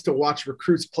allow us to watch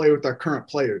recruits play with our current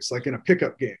players, like in a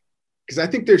pickup game, because I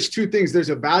think there's two things. There's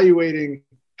evaluating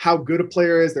how good a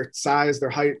player is, their size,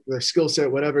 their height, their skill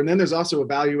set, whatever, and then there's also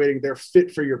evaluating their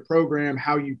fit for your program,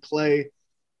 how you play.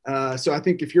 So I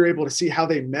think if you're able to see how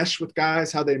they mesh with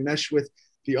guys, how they mesh with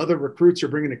the other recruits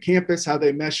you're bringing to campus, how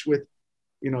they mesh with,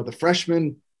 the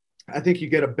freshmen, I think you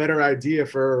get a better idea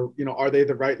for, are they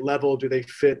the right level? Do they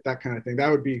fit? That kind of thing.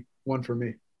 That would be one for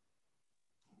me.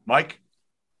 Mike?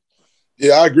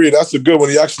 Yeah, I agree. That's a good one.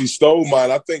 He actually stole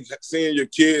mine. I think seeing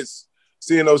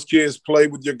those kids play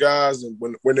with your guys and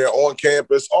when they're on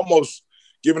campus, almost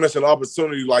giving us an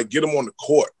opportunity, like get them on the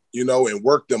court, and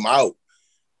work them out.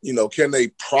 Can they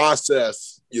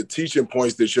process your teaching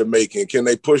points that you're making? Can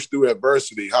they push through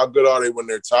adversity? How good are they when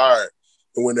they're tired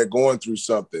and when they're going through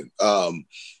something?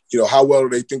 How well do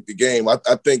they think the game? I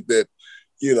think that,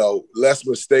 less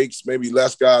mistakes, maybe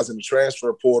less guys in the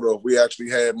transfer portal. If we actually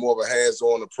had more of a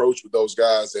hands-on approach with those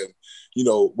guys and,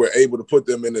 we're able to put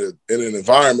them in an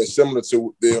environment similar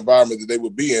to the environment that they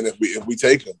would be in if we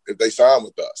take them, if they sign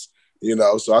with us,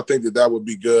 So I think that would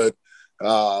be good.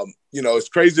 As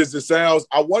crazy as it sounds,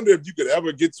 I wonder if you could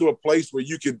ever get to a place where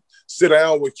you could sit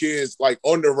down with kids like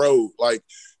on the road, like,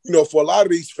 for a lot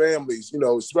of these families,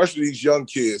 especially these young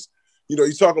kids,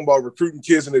 you're talking about recruiting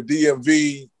kids in the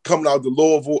DMV, coming out to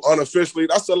Louisville unofficially.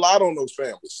 That's a lot on those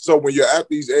families. So when you're at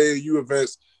these AAU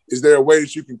events, is there a way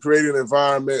that you can create an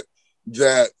environment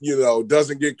that,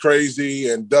 doesn't get crazy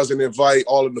and doesn't invite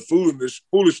all of the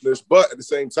foolishness, but at the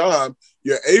same time,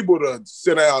 you're able to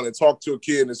sit down and talk to a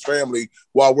kid and his family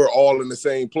while we're all in the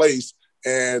same place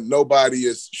and nobody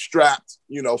is strapped,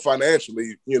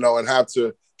 financially, and have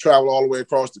to travel all the way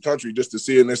across the country just to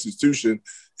see an institution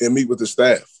and meet with the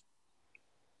staff.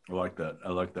 I like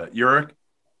that. Uric?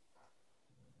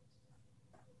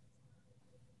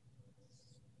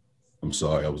 I'm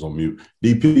sorry, I was on mute.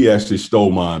 DP actually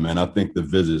stole mine, man. I think the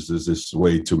visits, there's just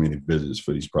way too many visits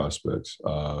for these prospects.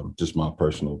 Just my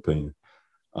personal opinion.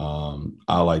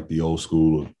 I like the old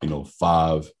school,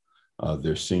 5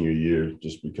 their senior year,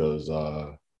 just because,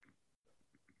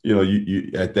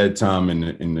 you at that time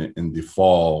in the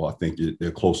fall, I think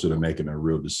they're closer to making a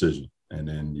real decision. And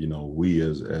then, we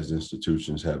as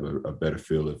institutions have a better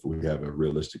feel if we have a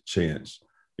realistic chance,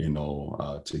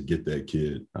 to get that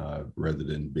kid rather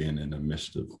than being in the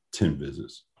midst of 10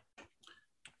 visits.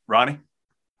 Ronnie?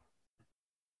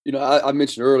 I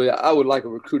mentioned earlier, I would like a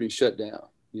recruiting shutdown.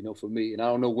 for me. And I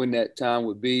don't know when that time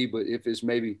would be, but if it's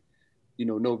maybe,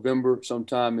 November,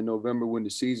 sometime in November when the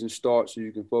season starts, so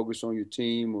you can focus on your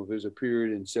team, or if there's a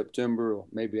period in September or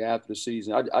maybe after the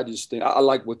season. I just think I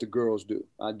like what the girls do.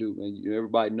 I do. And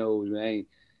everybody knows I ain't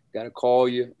got to call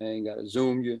you, I ain't got to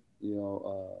Zoom you.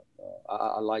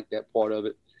 I like that part of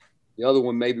it. The other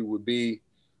one maybe would be,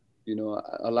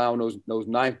 allowing those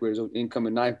ninth graders, those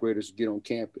incoming ninth graders to get on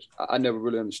campus. I never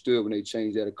really understood when they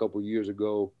changed that a couple of years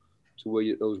ago to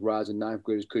where those rising ninth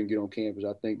graders couldn't get on campus.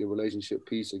 I think the relationship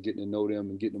piece of getting to know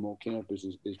them and getting them on campus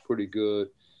is pretty good.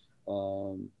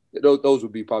 Those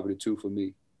would be probably the two for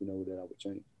me, that I would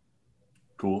change.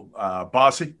 Cool.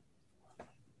 Bossy?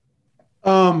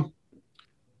 The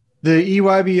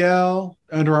EYBL,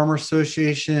 Under Armour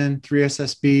Association,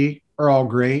 3SSB are all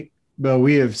great, but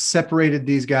we have separated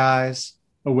these guys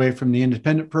away from the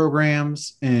independent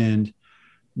programs and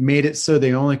made it so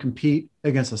they only compete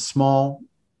against a small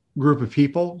group of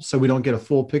people, so we don't get a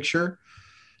full picture.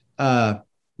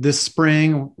 This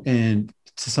spring and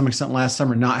to some extent last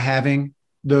summer, not having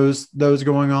those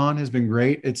going on has been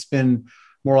great. It's been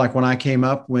more like when I came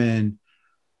up, when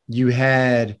you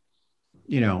had,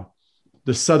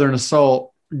 the Southern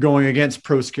Assault going against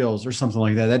Pro Skills or something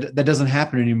like that. That doesn't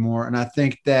happen anymore. And I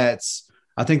think that's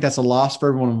a loss for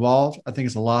everyone involved. I think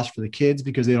it's a loss for the kids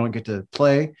because they don't get to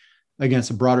play against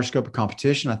a broader scope of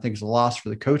competition. I think it's a loss for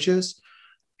the coaches.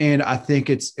 And I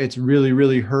think it's really,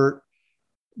 really hurt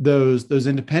those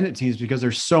independent teams because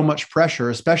there's so much pressure,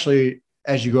 especially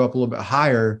as you go up a little bit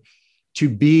higher, to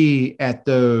be at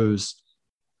those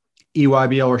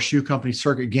EYBL or shoe company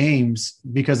circuit games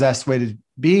because that's the way to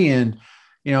be. And,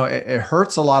 it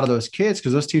hurts a lot of those kids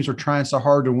because those teams are trying so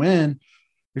hard to win.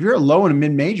 If you're a low and a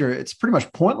mid-major, it's pretty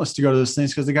much pointless to go to those things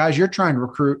because the guys you're trying to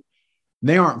recruit,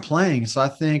 they aren't playing. So I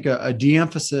think a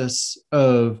de-emphasis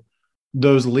of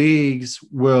those leagues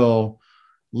will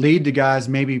lead to guys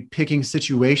maybe picking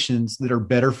situations that are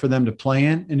better for them to play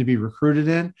in and to be recruited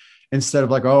in, instead of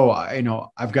like,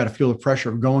 I've got to feel the pressure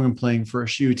of going and playing for a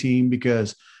shoe team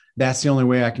because that's the only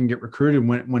way I can get recruited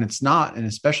when it's not. And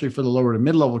especially for the lower to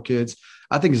mid-level kids,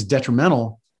 I think it's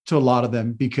detrimental to a lot of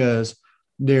them because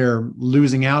they're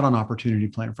losing out on opportunity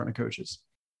playing in front of coaches.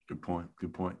 Good point.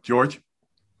 George?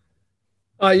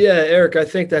 Yeah, Eric, I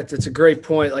think that's a great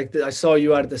point. Like I saw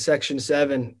you out at the Section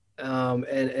 7,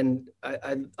 and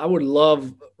I would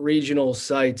love regional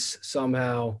sites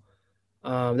somehow.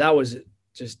 That was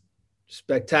just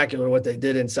spectacular what they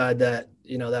did inside that,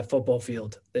 that football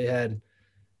field. They had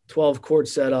 12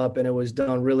 courts set up, and it was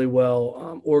done really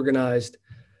well, organized.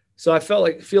 So I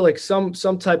feel like some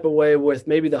type of way with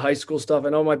maybe the high school stuff. I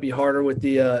know it might be harder with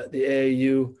the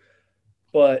AAU.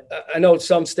 But I know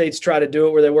some states try to do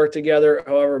it where they work together.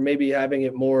 However, maybe having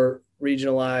it more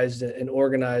regionalized and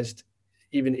organized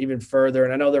even further.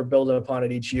 And I know they're building upon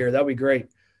it each year. That'd be great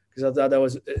because I thought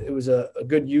it was a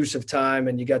good use of time,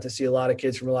 and you got to see a lot of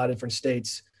kids from a lot of different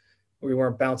states where we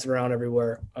weren't bouncing around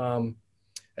everywhere. And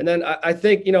then I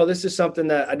think, this is something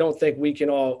that I don't think we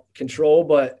can all control,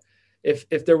 but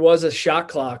if there was a shot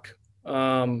clock,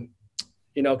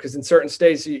 because in certain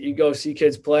states you go see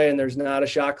kids play and there's not a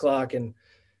shot clock and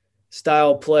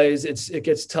style plays, it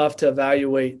gets tough to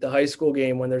evaluate the high school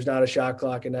game when there's not a shot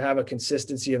clock, and to have a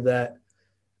consistency of that.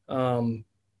 And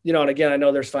again, I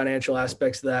know there's financial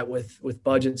aspects to that with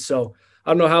budgets. So I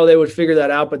don't know how they would figure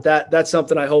that out, but that's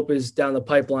something I hope is down the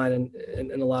pipeline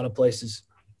in a lot of places.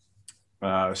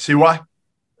 CY?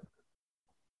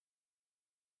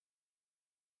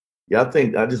 Yeah, I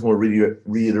think I just want to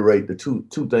reiterate the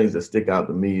two things that stick out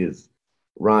to me is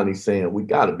Ronnie saying we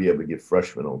got to be able to get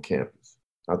freshmen on campus.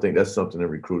 I think that's something in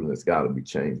recruiting that's got to be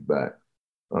changed back.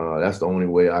 That's the only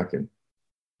way I can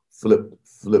flip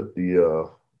the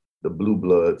blue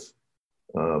bloods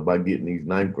by getting these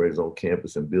ninth graders on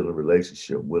campus and building a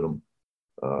relationship with them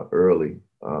early.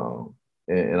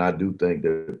 And I do think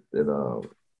that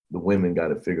the women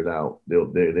got it figured out.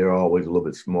 They're always a little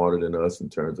bit smarter than us in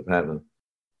terms of having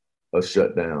a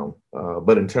shutdown.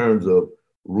 But in terms of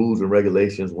rules and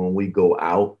regulations, when we go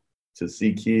out to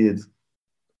see kids,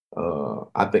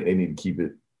 I think they need to keep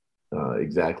it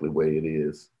exactly the way it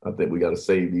is. I think we got to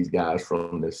save these guys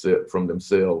from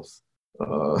themselves.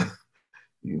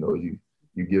 You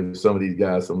give some of these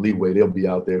guys some leeway, they'll be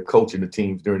out there coaching the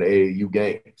teams during the AAU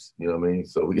games. You know what I mean?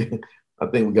 So I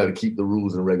think we got to keep the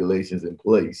rules and regulations in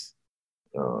place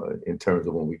in terms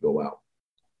of when we go out.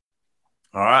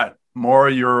 All right.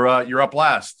 Maura, you're up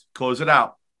last. Close it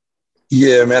out.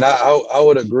 Yeah, man, I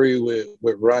would agree with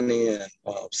Ronnie and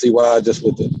CY just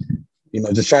with the,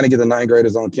 just trying to get the ninth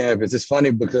graders on campus. It's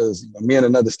funny because me and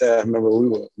another staff member, we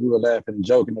were laughing and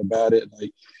joking about it.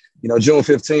 Like, June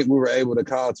 15th, we were able to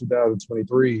call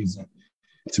 2023s. And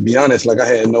to be honest, like I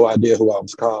had no idea who I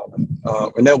was calling.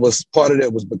 And that was part of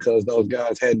that was because those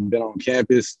guys hadn't been on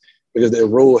campus because their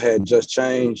rule had just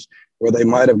changed where they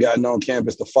might have gotten on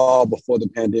campus the fall before the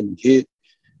pandemic hit.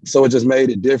 So it just made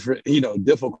it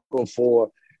difficult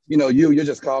for, you're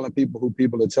just calling people who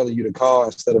people are telling you to call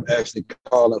instead of actually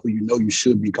calling who you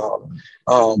should be calling.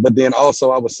 But then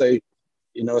also I would say,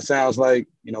 it sounds like,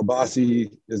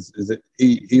 Bossy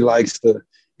he likes the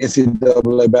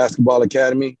NCAA Basketball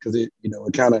Academy because it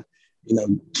kind of,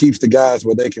 keeps the guys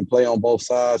where they can play on both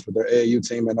sides with their AAU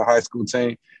team and their high school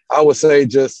team. I would say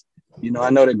just, I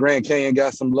know that Grand Canyon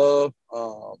got some love.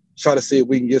 Try to see if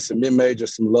we can get some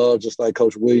mid-majors some love, just like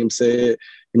Coach Williams said.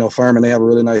 Furman, they have a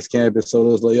really nice campus. So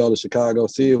does Loyola Chicago.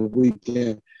 See if we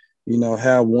can,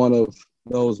 have one of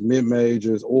those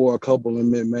mid-majors or a couple of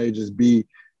mid-majors be,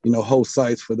 host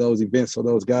sites for those events so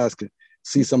those guys can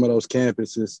see some of those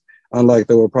campuses, unlike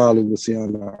they will probably see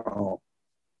on their own.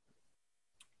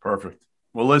 Perfect.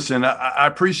 Well, listen, I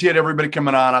appreciate everybody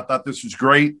coming on. I thought this was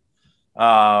great.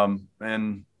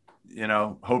 And,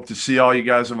 hope to see all you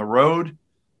guys on the road.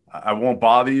 I won't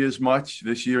bother you as much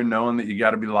this year, knowing that you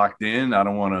got to be locked in. I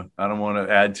don't want to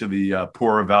add to the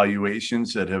poor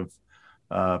evaluations that have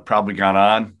probably gone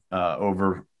on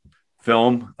over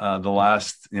film the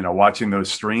last, watching those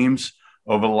streams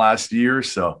over the last year.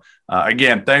 So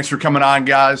again, thanks for coming on,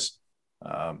 guys.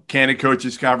 Candid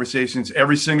Coaches Conversations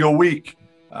every single week.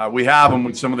 We have them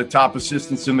with some of the top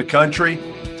assistants in the country,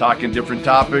 talking different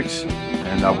topics,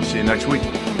 and we'll see you next week.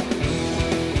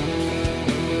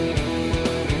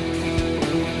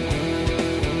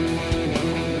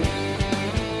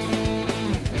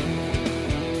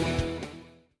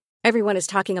 Everyone is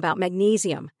talking about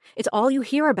magnesium. It's all you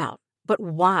hear about. But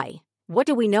why? What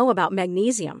do we know about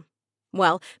magnesium?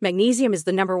 Well, magnesium is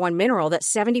the number one mineral that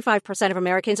 75% of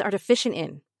Americans are deficient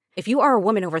in. If you are a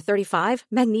woman over 35,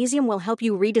 magnesium will help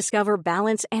you rediscover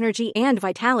balance, energy, and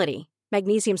vitality.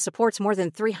 Magnesium supports more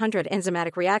than 300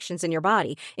 enzymatic reactions in your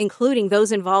body, including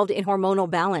those involved in hormonal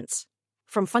balance.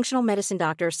 From functional medicine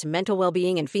doctors to mental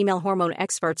well-being and female hormone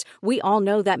experts, we all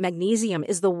know that magnesium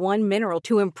is the one mineral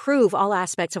to improve all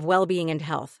aspects of well-being and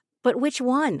health. But which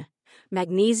one?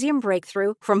 Magnesium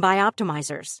Breakthrough from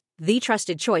Bioptimizers, the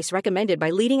trusted choice recommended by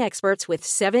leading experts with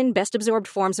 7 best-absorbed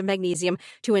forms of magnesium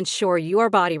to ensure your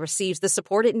body receives the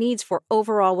support it needs for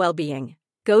overall well-being.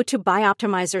 Go to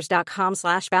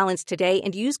bioptimizers.com/balance today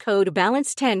and use code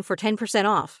BALANCE10 for 10%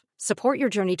 off. Support your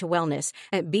journey to wellness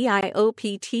at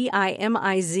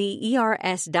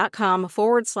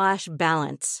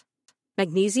bioptimizers.com/balance.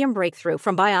 Magnesium Breakthrough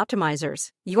from Bioptimizers,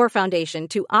 your foundation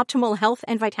to optimal health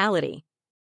and vitality.